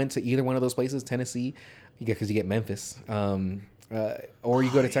sure if we went to either one of those places, Tennessee, because you get Memphis, or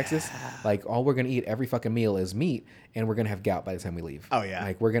you go to Texas, like all we're gonna eat every fucking meal is meat, and we're gonna have gout by the time we leave. Oh yeah,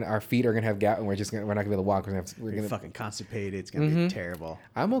 like our feet are gonna have gout, and we're not gonna be able to walk. We're gonna fucking constipated. It's gonna be terrible.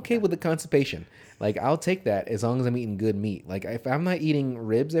 I'm okay with the constipation. Like, I'll take that as long as I'm eating good meat. Like, if I'm not eating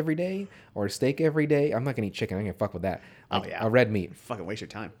ribs every day or steak every day, I'm not gonna eat chicken. I'm gonna fuck with that. Like, a red meat. Fucking waste your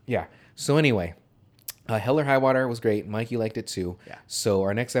time. Yeah. So anyway, Hell or High Water was great. Mike, you liked it too. Yeah. So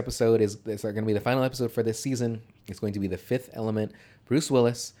our next episode is going to be the final episode for this season. It's going to be The Fifth Element. Bruce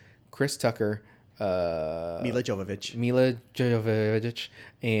Willis, Chris Tucker, Mila Jovovich,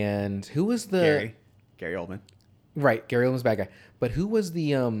 and who was the Gary Oldman? Right, Gary Oldman's bad guy. But who was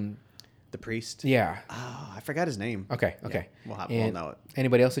the priest? Yeah. Oh, I forgot his name. Okay. Yeah, we'll know it.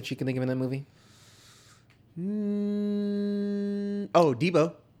 Anybody else that you can think of in that movie? Oh,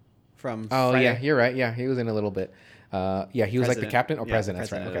 Debo from. Oh Friday. yeah, you're right. Yeah, he was in a little bit. Yeah, he was like the captain or president.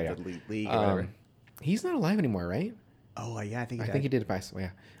 That's right. Okay, yeah. League or whatever. He's not alive anymore, right? Oh yeah, I think he did pass.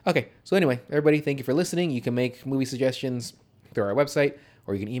 Yeah. Okay. So anyway, everybody, thank you for listening. You can make movie suggestions through our website,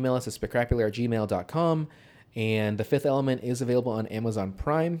 or you can email us at spectacular@gmail.com. And The Fifth Element is available on Amazon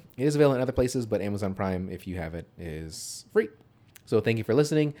Prime. It is available in other places, but Amazon Prime, if you have it, is free. So thank you for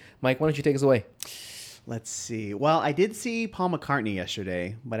listening. Mike, why don't you take us away? Let's see. Well, I did see Paul McCartney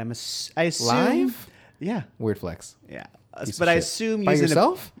yesterday, but I assume live. Yeah. Weird flex. Yeah. But I assume by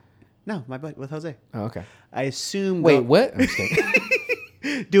yourself. No, my buddy with Jose. Oh, okay. I assume. Wait, what? I'm just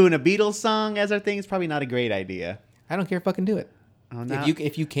kidding. Doing a Beatles song as our thing is probably not a great idea. I don't care. Fucking do it. Oh, no.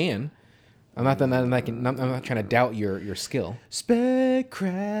 If you can. I'm not trying to doubt your skill.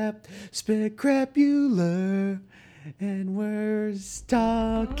 Spectacular, and we're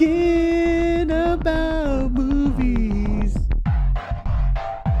talking about